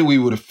home. Then we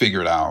would have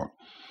figured out,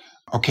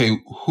 okay,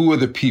 who are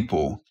the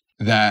people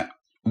that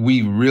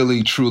we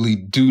really, truly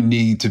do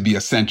need to be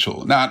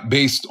essential? Not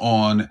based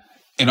on,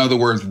 in other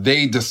words,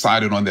 they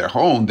decided on their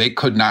own, they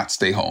could not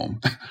stay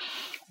home.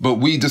 But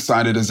we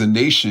decided as a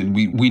nation,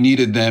 we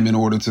needed them in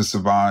order to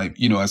survive,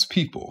 as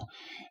people.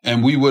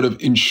 And we would have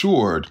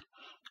ensured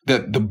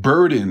that the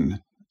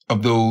burden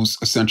of those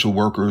essential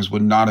workers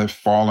would not have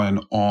fallen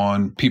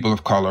on people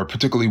of color,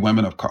 particularly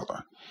women of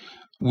color.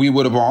 We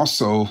would have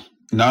also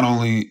not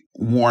only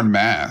worn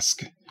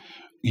masks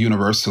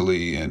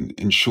universally and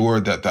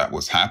ensured that that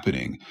was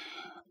happening,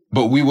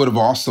 but we would have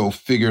also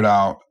figured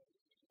out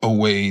a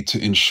way to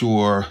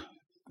ensure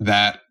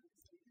that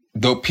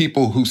the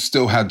people who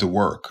still had to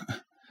work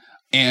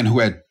and who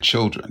had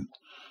children,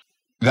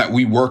 that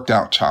we worked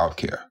out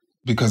childcare.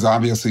 Because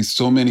obviously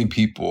so many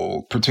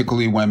people,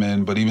 particularly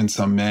women, but even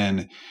some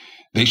men,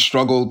 they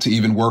struggled to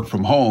even work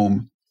from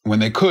home when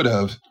they could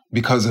have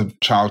because of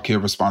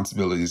childcare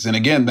responsibilities. And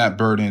again, that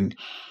burden,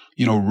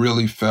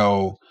 really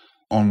fell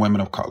on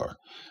women of color.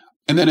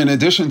 And then in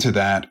addition to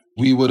that,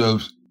 we would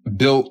have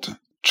built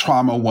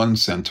Trauma One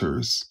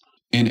centers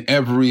in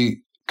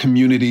every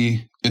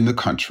community in the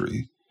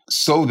country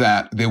so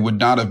that there would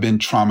not have been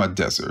trauma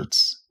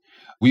deserts.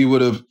 We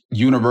would have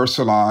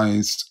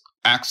universalized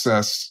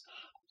access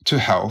to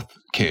health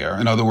care.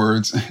 In other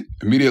words,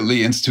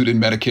 immediately instituted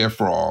Medicare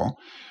for all.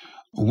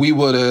 We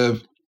would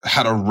have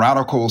had a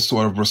radical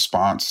sort of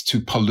response to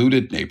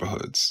polluted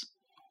neighborhoods.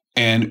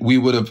 And we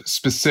would have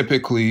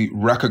specifically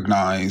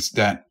recognized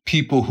that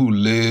people who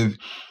live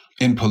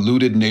in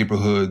polluted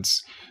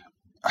neighborhoods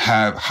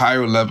have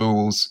higher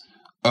levels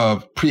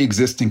of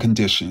pre-existing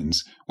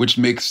conditions, which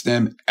makes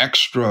them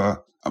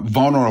extra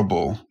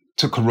vulnerable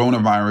to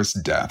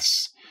coronavirus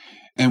deaths.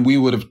 And we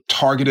would have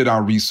targeted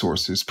our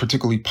resources,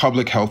 particularly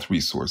public health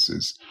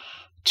resources,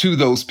 to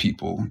those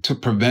people to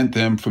prevent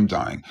them from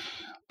dying.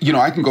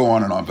 I can go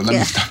on and on, but let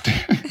me stop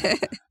there.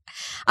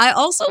 I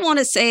also want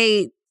to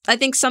say, I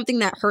think something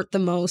that hurt the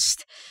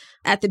most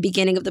at the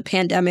beginning of the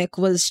pandemic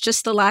was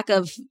just the lack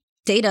of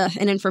data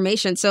and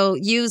information. So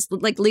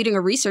leading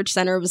a research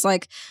center, it was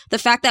like the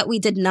fact that we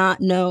did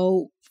not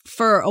know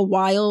for a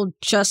while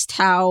just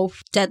how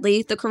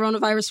deadly the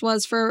coronavirus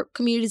was for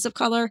communities of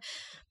color.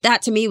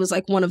 That to me was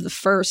like one of the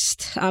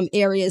first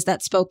areas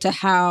that spoke to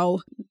how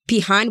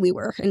behind we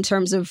were in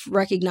terms of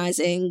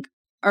recognizing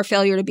our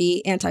failure to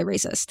be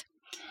anti-racist.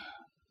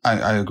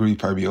 I agree,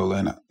 Fabiola,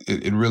 and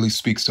it really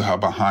speaks to how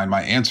behind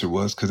my answer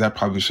was, because that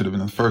probably should have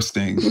been the first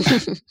thing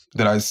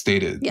that I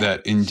stated,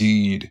 that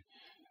indeed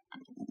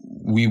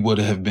we would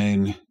have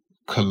been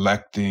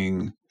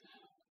collecting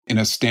in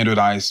a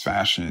standardized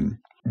fashion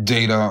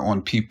data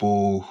on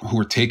people who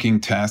were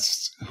taking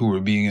tests, who were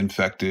being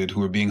infected,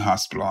 who were being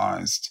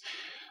hospitalized,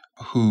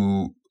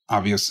 who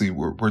obviously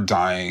were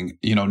dying,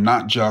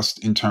 not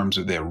just in terms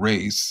of their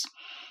race,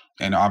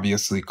 and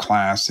obviously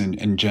class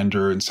and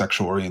gender and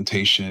sexual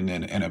orientation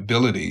and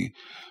ability,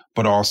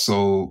 but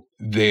also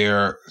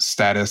their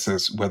status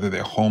as whether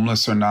they're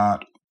homeless or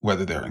not,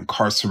 whether they're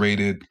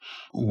incarcerated,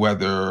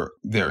 whether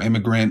they're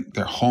immigrant,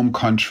 their home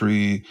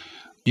country.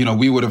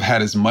 We would have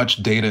had as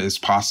much data as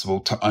possible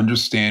to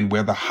understand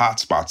where the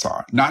hotspots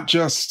are, not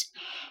just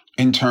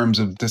in terms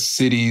of the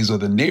cities or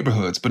the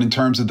neighborhoods, but in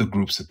terms of the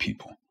groups of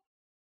people.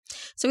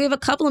 So we have a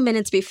couple of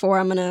minutes before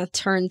I'm going to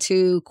turn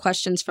to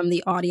questions from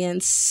the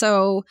audience.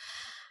 So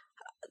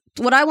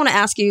what I want to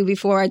ask you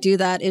before I do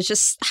that is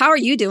just, how are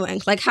you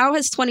doing? Like, how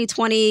has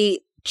 2020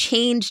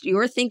 changed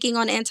your thinking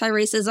on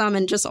anti-racism?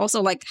 And just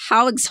also, like,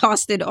 how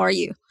exhausted are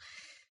you?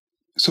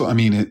 So,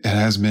 it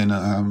has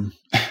been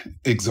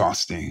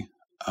exhausting.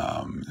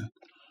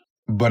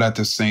 But at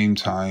the same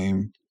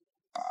time,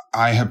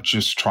 I have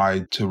just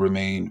tried to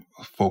remain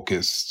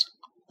focused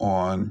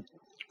on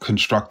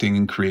constructing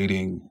and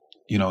creating,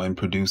 and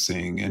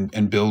producing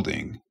and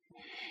building.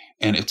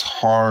 And it's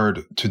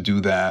hard to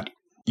do that,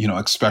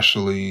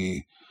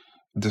 especially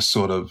this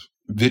sort of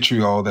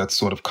vitriol that's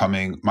sort of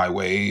coming my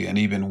way, and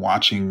even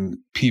watching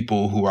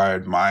people who I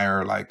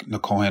admire, like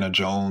Nikole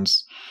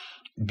Hannah-Jones,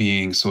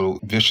 being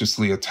sort of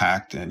viciously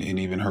attacked and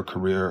even her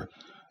career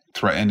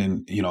threatened,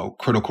 and,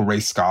 critical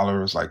race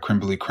scholars like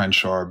Kimberly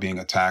Crenshaw being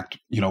attacked,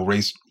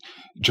 race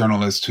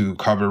journalists who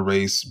cover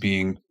race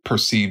being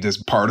perceived as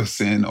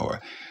partisan or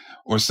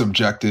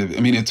subjective.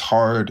 I mean, it's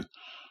hard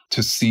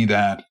to see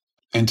that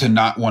and to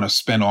not want to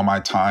spend all my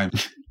time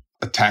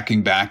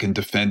attacking back and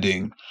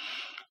defending.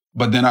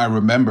 But then I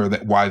remember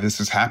that why this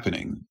is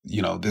happening.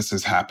 This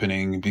is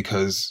happening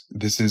because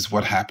this is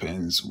what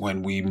happens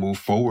when we move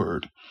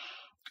forward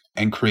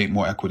and create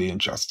more equity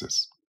and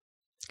justice.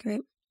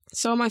 Great.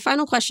 So my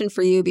final question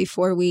for you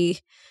before we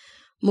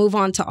move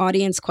on to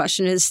audience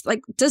question is,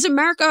 does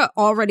America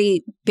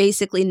already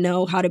basically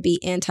know how to be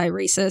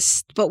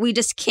anti-racist, but we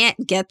just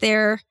can't get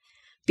there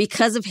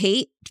because of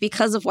hate,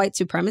 because of white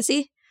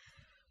supremacy?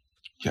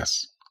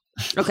 Yes.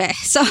 Okay.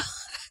 So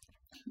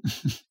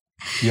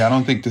yeah, I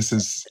don't think this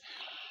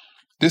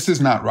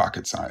is not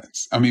rocket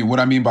science. I mean, what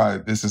I mean by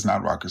this is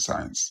not rocket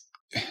science.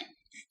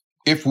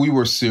 If we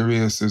were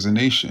serious as a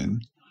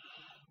nation,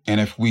 and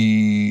if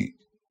we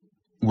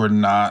were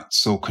not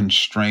so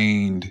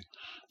constrained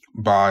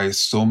by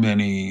so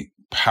many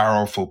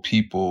powerful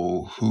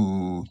people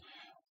who,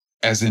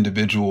 as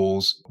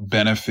individuals,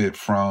 benefit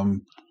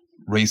from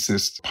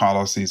racist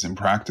policies and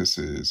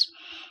practices,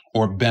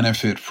 or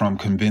benefit from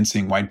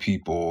convincing white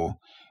people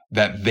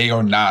that they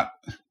are not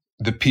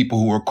the people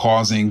who are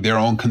causing their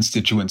own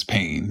constituents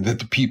pain, that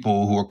the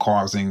people who are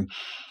causing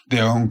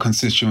their own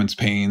constituents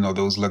pain are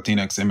those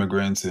Latinx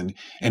immigrants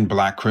and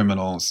Black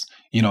criminals,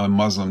 and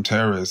Muslim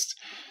terrorists.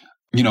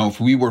 If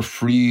we were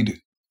freed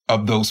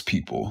of those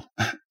people,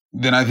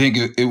 then I think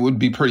it would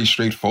be pretty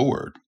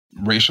straightforward.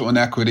 Racial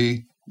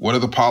inequity, what are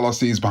the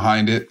policies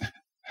behind it?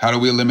 How do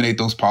we eliminate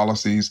those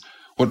policies?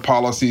 What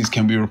policies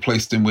can we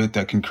replace them with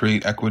that can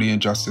create equity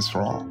and justice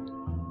for all?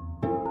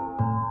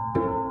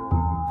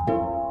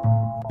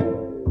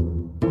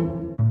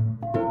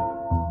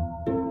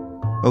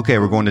 Okay,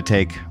 we're going to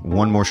take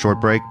one more short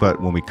break,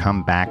 but when we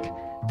come back,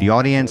 the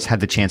audience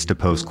had the chance to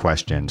pose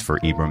questions for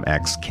Ibram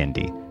X.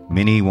 Kendi.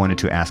 Many wanted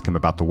to ask him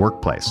about the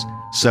workplace.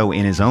 So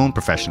in his own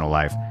professional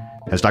life,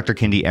 has Dr.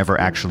 Kendi ever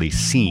actually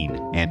seen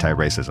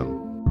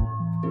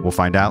anti-racism? We'll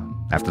find out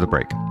after the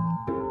break.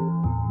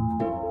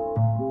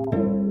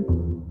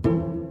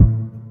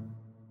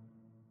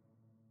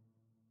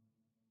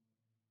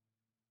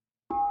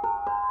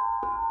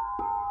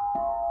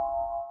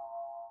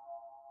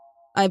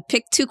 I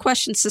picked 2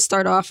 questions to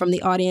start off from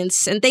the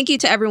audience. And thank you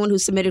to everyone who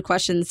submitted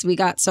questions. We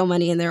got so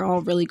many and they're all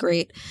really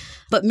great.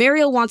 But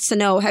Muriel wants to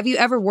know, have you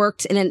ever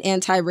worked in an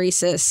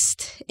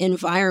anti-racist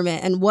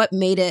environment, and what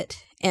made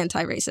it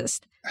anti-racist?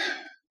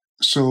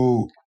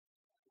 So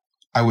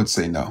I would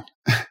say no.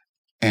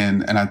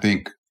 And I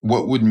think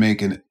what would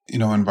make an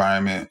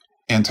environment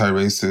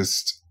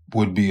anti-racist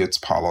would be its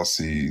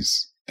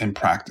policies and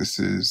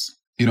practices,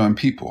 and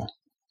people.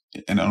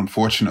 And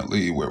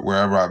unfortunately,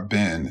 wherever I've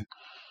been,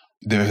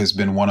 there has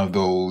been one of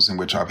those in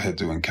which I've had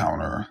to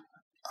encounter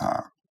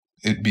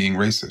it being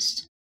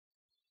racist.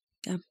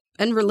 Yeah.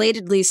 And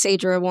relatedly,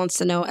 Sadra wants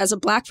to know, as a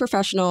Black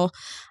professional,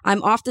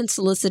 I'm often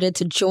solicited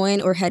to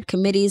join or head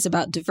committees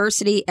about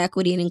diversity,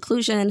 equity, and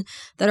inclusion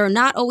that are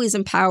not always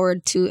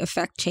empowered to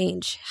affect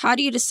change. How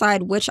do you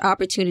decide which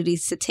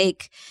opportunities to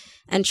take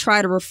and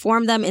try to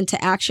reform them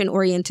into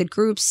action-oriented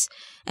groups,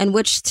 and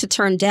which to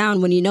turn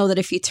down when you know that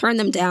if you turn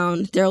them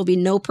down, there will be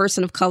no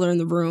person of color in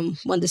the room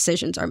when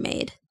decisions are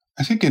made?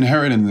 I think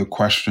inherent in the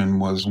question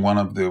was one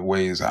of the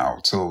ways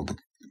out. So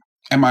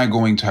am I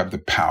going to have the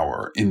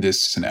power in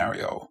this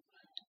scenario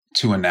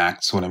to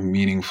enact sort of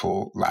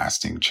meaningful,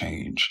 lasting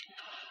change?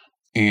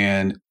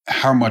 And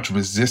how much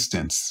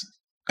resistance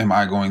am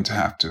I going to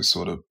have to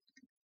sort of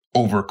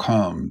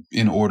overcome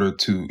in order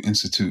to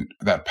institute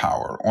that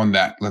power on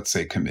that, let's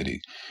say,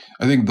 committee?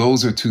 I think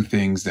those are 2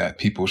 things that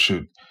people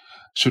should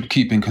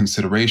keep in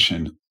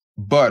consideration.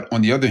 But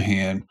on the other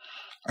hand,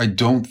 I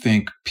don't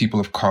think people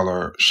of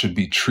color should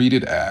be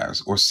treated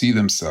as or see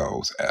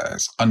themselves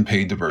as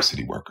unpaid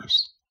diversity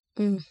workers.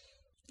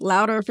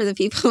 Louder for the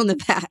people in the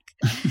back.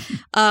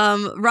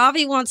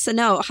 Ravi wants to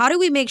know, how do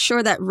we make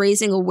sure that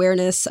raising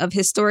awareness of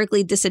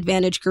historically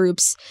disadvantaged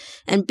groups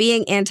and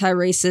being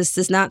anti-racist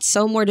does not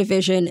sow more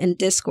division and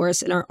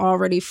discourse in our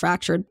already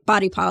fractured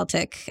body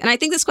politic? And I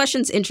think this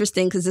question's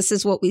interesting because this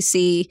is what we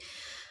see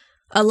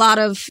a lot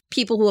of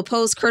people who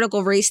oppose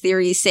critical race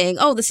theory saying,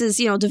 oh, this is,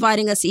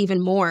 dividing us even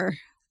more.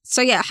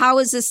 So yeah, how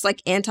is this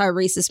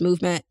anti-racist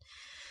movement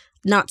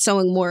not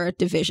sowing more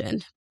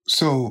division?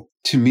 So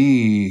to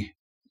me,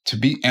 to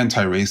be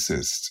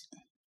anti-racist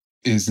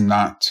is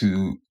not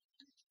to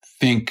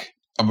think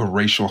of a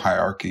racial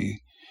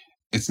hierarchy.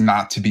 It's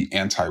not to be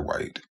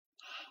anti-white.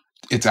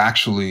 It's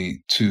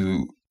actually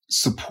to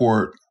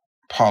support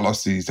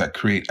policies that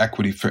create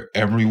equity for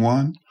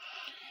everyone.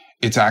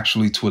 It's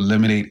actually to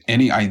eliminate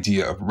any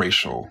idea of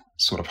racial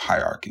sort of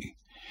hierarchy.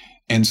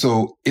 And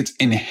so it's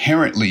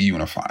inherently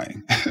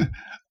unifying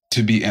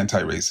to be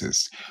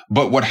anti-racist.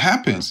 But what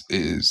happens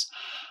is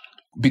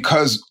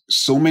because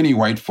so many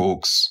white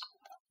folks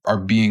are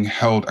being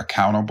held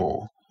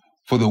accountable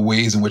for the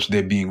ways in which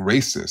they're being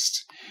racist,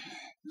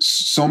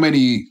 so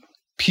many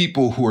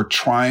people who are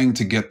trying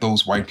to get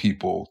those white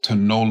people to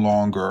no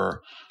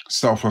longer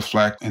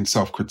self-reflect and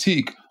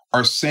self-critique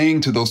are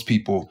saying to those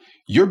people,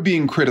 you're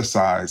being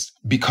criticized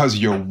because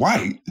you're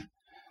white,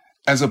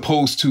 as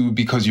opposed to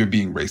because you're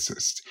being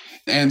racist.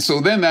 And so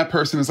then that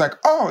person is like,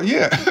 oh,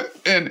 yeah.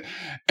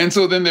 and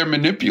so then they're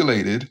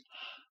manipulated.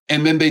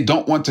 And then they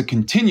don't want to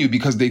continue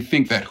because they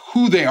think that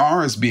who they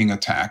are is being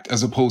attacked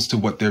as opposed to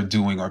what they're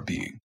doing or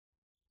being.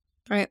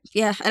 Right.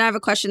 Yeah. And I have a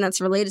question that's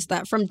related to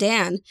that from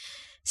Dan.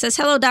 Says,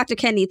 hello, Dr.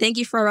 Kendi. Thank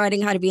you for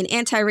writing How to Be an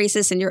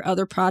Anti-Racist in your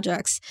other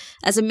projects.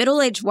 As a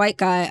middle-aged white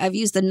guy, I've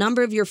used a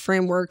number of your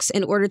frameworks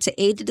in order to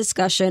aid the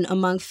discussion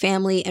among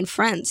family and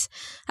friends.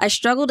 I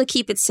struggle to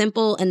keep it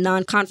simple and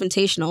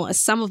non-confrontational, as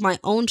some of my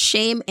own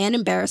shame and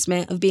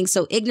embarrassment of being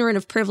so ignorant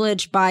of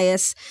privilege,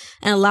 bias,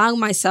 and allowing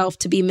myself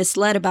to be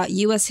misled about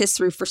U.S.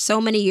 history for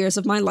so many years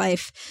of my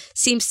life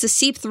seems to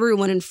seep through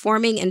when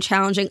informing and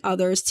challenging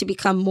others to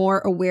become more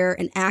aware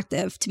and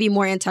active, to be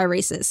more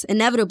anti-racist.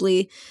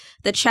 Inevitably,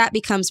 the chat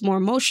becomes more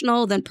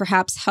emotional than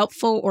perhaps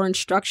helpful or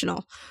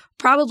instructional.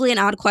 Probably an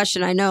odd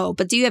question, I know,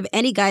 but do you have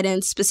any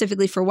guidance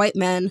specifically for white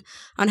men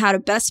on how to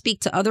best speak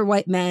to other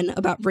white men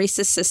about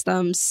racist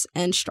systems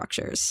and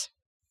structures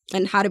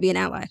and how to be an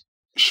ally?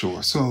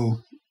 Sure.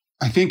 So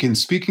I think in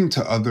speaking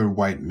to other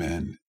white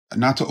men,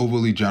 not to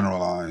overly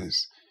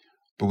generalize,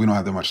 but we don't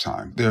have that much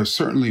time, there are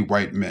certainly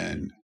white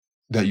men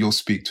that you'll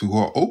speak to who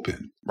are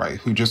open, right?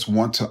 Who just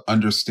want to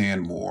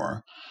understand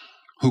more,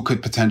 who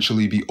could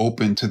potentially be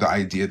open to the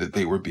idea that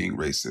they were being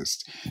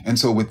racist. And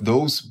so with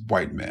those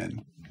white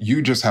men,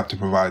 you just have to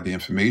provide the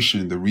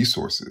information, the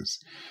resources.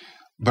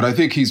 But I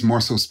think he's more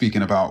so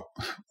speaking about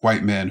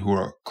white men who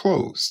are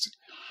closed.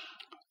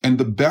 And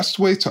the best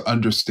way to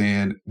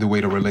understand the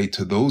way to relate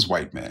to those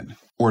white men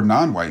or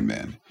non-white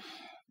men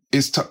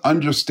is to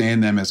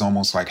understand them as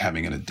almost like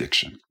having an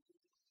addiction.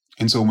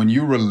 And so when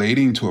you're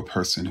relating to a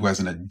person who has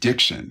an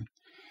addiction,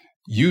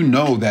 you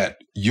know that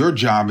your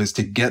job is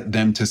to get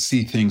them to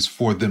see things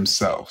for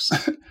themselves.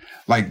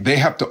 Like they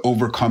have to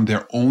overcome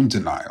their own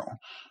denial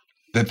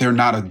that they're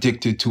not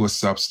addicted to a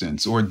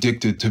substance or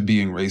addicted to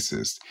being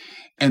racist.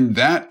 And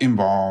that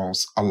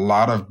involves a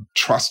lot of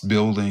trust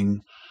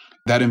building.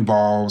 That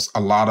involves a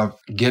lot of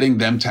getting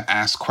them to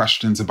ask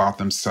questions about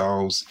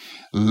themselves.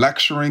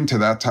 Lecturing to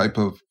that type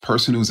of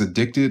person who's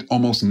addicted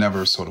almost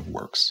never sort of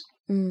works.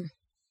 Mm.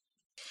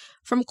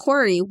 From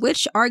Corey,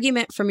 which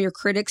argument from your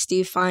critics do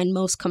you find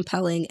most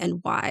compelling and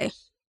why?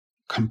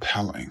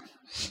 Compelling.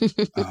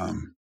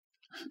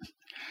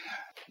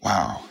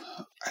 Wow.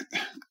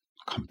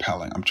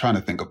 Compelling. I'm trying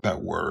to think of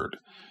that word.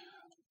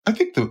 I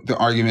think the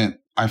argument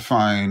I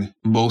find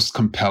most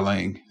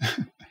compelling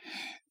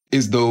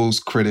is those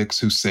critics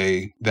who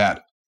say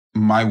that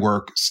my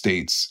work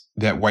states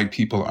that white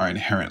people are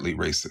inherently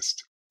racist.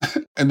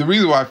 And the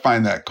reason why I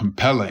find that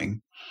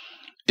compelling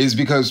is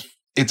because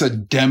it's a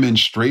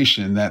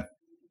demonstration that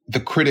the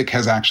critic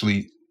has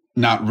actually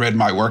not read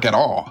my work at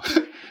all.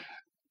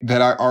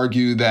 That I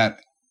argue that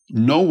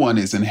no one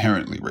is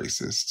inherently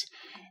racist.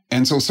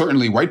 And so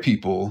certainly white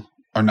people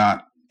are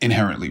not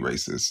inherently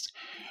racist.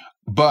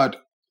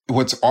 But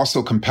what's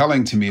also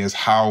compelling to me is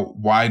how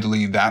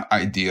widely that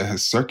idea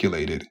has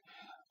circulated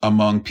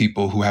among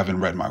people who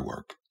haven't read my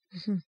work.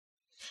 Mm-hmm.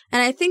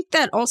 And I think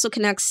that also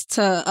connects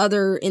to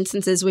other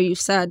instances where you've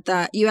said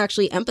that you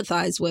actually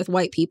empathize with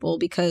white people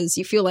because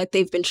you feel like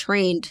they've been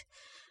trained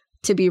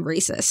to be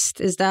racist.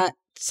 Is that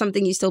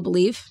something you still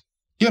believe?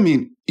 Yeah, I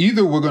mean,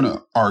 either we're going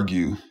to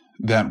argue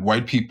that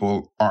white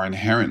people are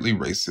inherently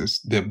racist,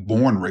 they're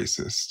born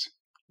racist,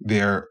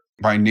 they're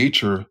by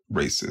nature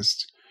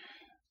racist,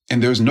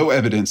 and there's no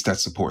evidence that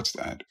supports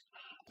that.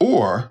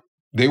 Or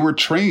they were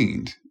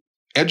trained,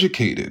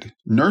 educated,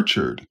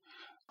 nurtured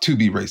to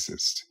be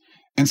racist.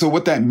 And so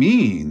what that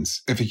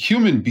means, if a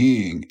human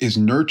being is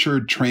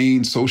nurtured,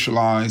 trained,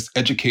 socialized,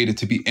 educated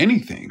to be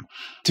anything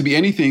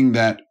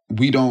that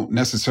we don't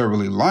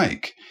necessarily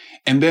like,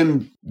 and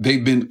then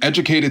they've been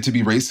educated to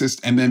be racist,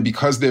 and then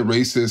because they're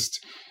racist,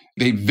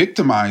 they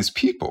victimize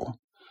people.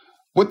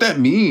 What that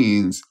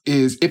means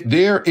is if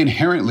they're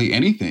inherently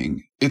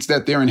anything, it's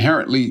that they're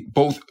inherently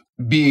both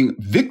being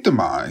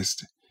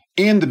victimized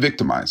and the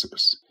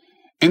victimizers.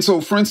 And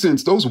so, for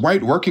instance, those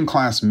white working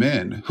class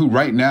men who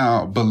right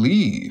now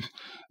believe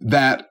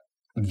that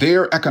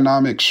their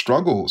economic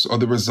struggles are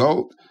the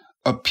result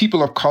of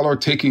people of color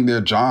taking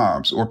their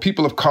jobs or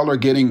people of color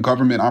getting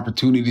government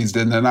opportunities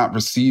that they're not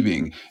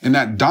receiving, and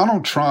that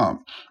Donald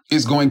Trump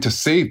is going to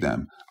save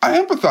them. I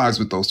empathize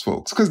with those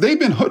folks because they've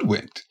been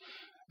hoodwinked.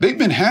 They've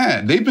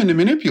been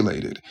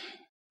manipulated.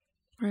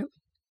 Right.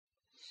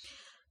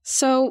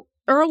 So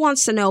Earl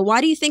wants to know, why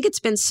do you think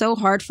it's been so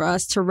hard for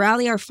us to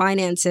rally our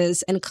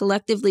finances and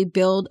collectively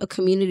build a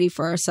community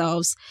for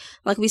ourselves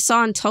like we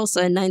saw in Tulsa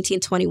in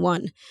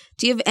 1921?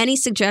 Do you have any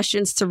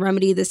suggestions to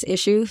remedy this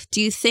issue?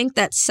 Do you think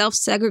that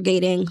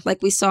self-segregating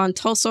like we saw in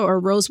Tulsa or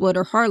Rosewood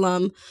or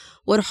Harlem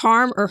would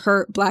harm or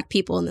hurt Black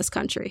people in this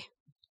country?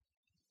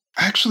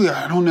 Actually,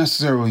 I don't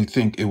necessarily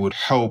think it would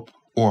help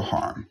or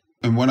harm.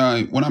 And what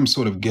I'm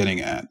sort of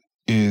getting at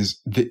is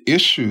the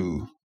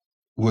issue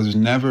was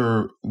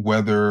never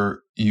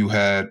whether you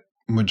had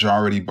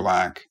majority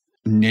Black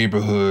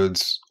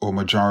neighborhoods or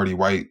majority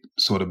white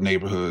sort of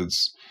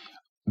neighborhoods.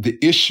 The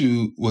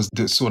issue was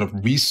the sort of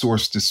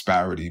resource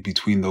disparity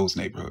between those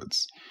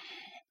neighborhoods.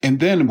 And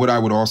then what I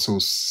would also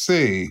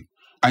say,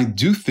 I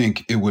do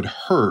think it would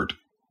hurt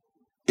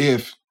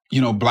if,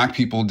 Black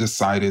people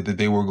decided that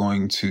they were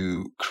going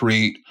to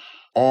create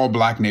all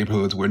Black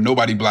neighborhoods where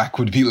nobody Black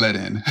would be let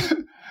in.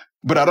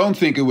 But I don't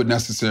think it would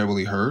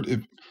necessarily hurt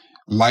if,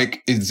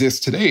 like exists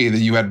today, that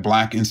you had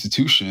Black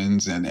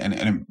institutions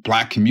and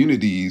Black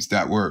communities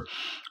that were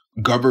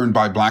governed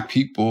by Black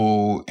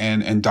people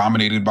and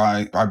dominated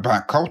by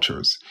Black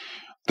cultures.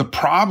 The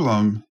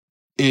problem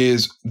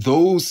is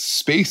those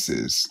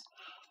spaces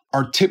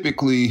are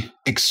typically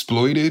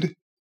exploited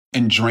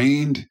and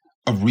drained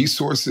of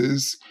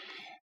resources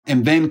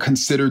and then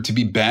considered to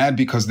be bad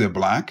because they're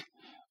Black,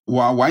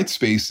 while white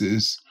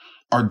spaces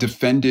are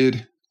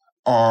defended,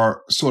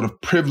 are sort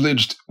of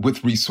privileged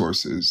with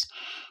resources,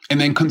 and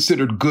then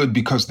considered good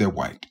because they're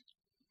white.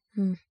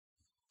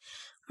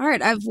 All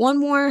right, I have one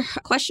more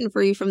question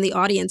for you from the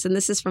audience, and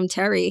this is from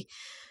Terry.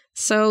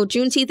 So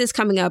Juneteenth is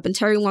coming up, and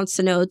Terry wants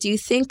to know, do you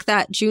think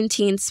that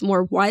Juneteenth's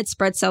more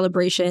widespread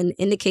celebration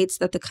indicates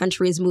that the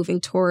country is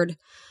moving toward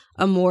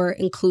a more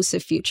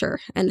inclusive future?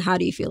 And how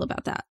do you feel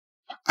about that?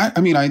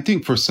 I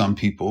think for some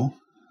people,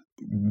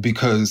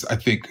 because I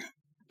think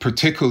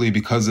particularly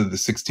because of the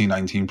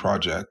 1619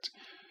 Project,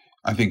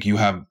 I think you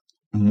have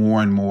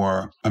more and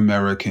more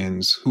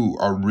Americans who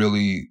are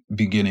really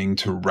beginning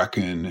to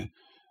reckon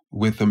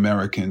with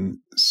American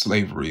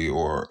slavery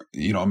or,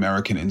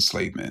 American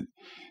enslavement.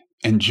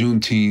 And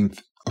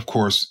Juneteenth, of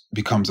course,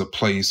 becomes a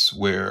place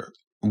where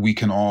we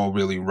can all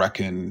really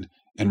reckon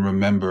and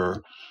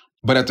remember.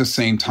 But at the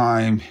same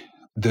time,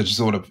 the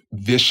sort of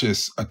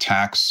vicious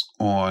attacks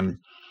on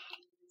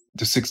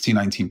the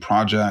 1619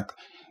 Project,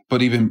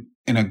 but even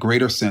in a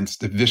greater sense,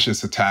 the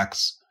vicious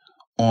attacks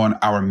on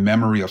our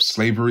memory of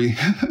slavery,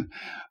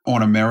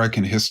 on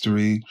American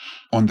history,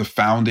 on the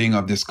founding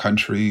of this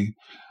country,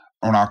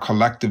 on our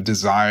collective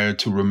desire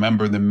to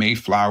remember the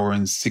Mayflower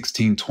in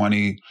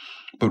 1620,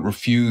 but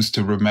refuse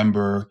to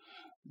remember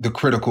the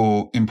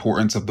critical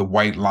importance of the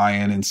White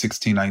Lion in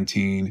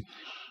 1619,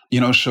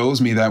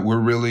 shows me that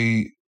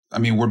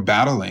we're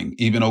battling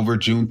even over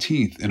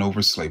Juneteenth and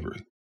over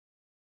slavery.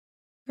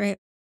 Great.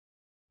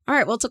 All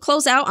right. Well, to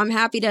close out, I'm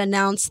happy to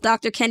announce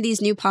Dr.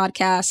 Kendi's new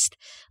podcast,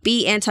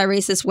 Be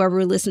Anti-Racist,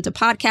 wherever you listen to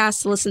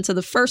podcasts. Listen to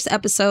the first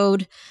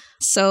episode.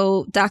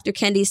 So Dr.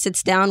 Kendi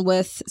sits down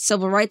with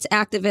civil rights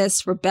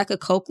activist Rebecca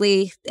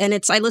Cokley, and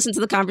I listened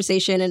to the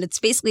conversation, and it's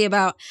basically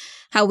about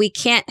how we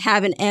can't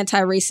have an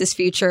anti-racist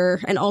future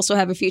and also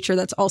have a future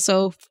that's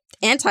also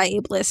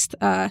anti-ableist.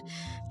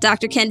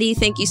 Dr. Kendi,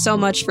 thank you so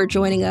much for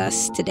joining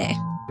us today.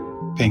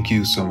 Thank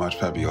you so much,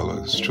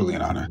 Fabiola. It's truly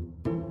an honor.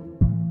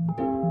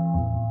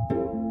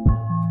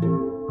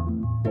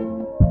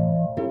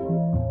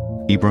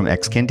 Ibram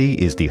X. Kendi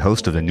is the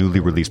host of the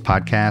newly released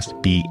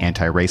podcast, Be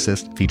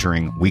Anti-Racist,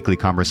 featuring weekly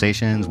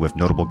conversations with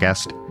notable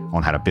guests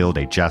on how to build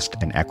a just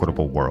and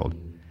equitable world.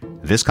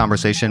 This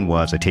conversation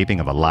was a taping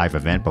of a live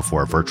event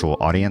before a virtual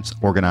audience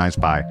organized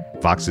by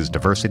Vox's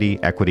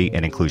Diversity, Equity,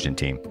 and Inclusion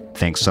team.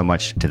 Thanks so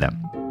much to them.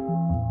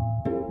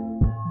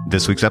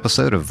 This week's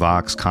episode of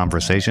Vox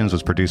Conversations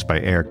was produced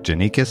by Eric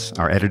Janikis.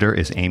 Our editor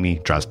is Amy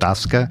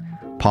Drozdowska.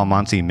 Paul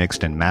Monsey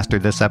mixed and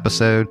mastered this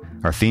episode.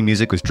 Our theme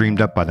music was dreamed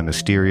up by the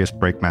mysterious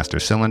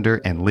Breakmaster Cylinder,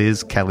 and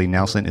Liz Kelly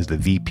Nelson is the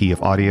VP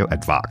of Audio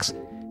at Vox.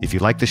 If you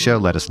like the show,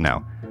 let us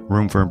know.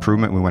 Room for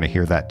improvement, we want to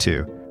hear that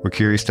too. We're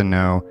curious to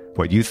know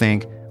what you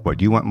think,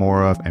 what you want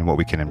more of, and what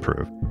we can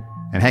improve.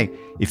 And hey,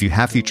 if you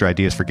have future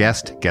ideas for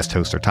guest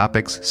hosts, or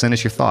topics, send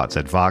us your thoughts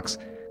at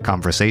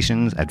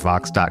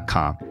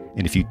voxconversations@vox.com.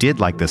 And if you did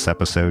like this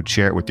episode,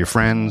 share it with your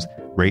friends,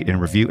 rate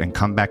and review, and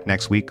come back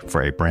next week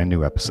for a brand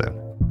new episode.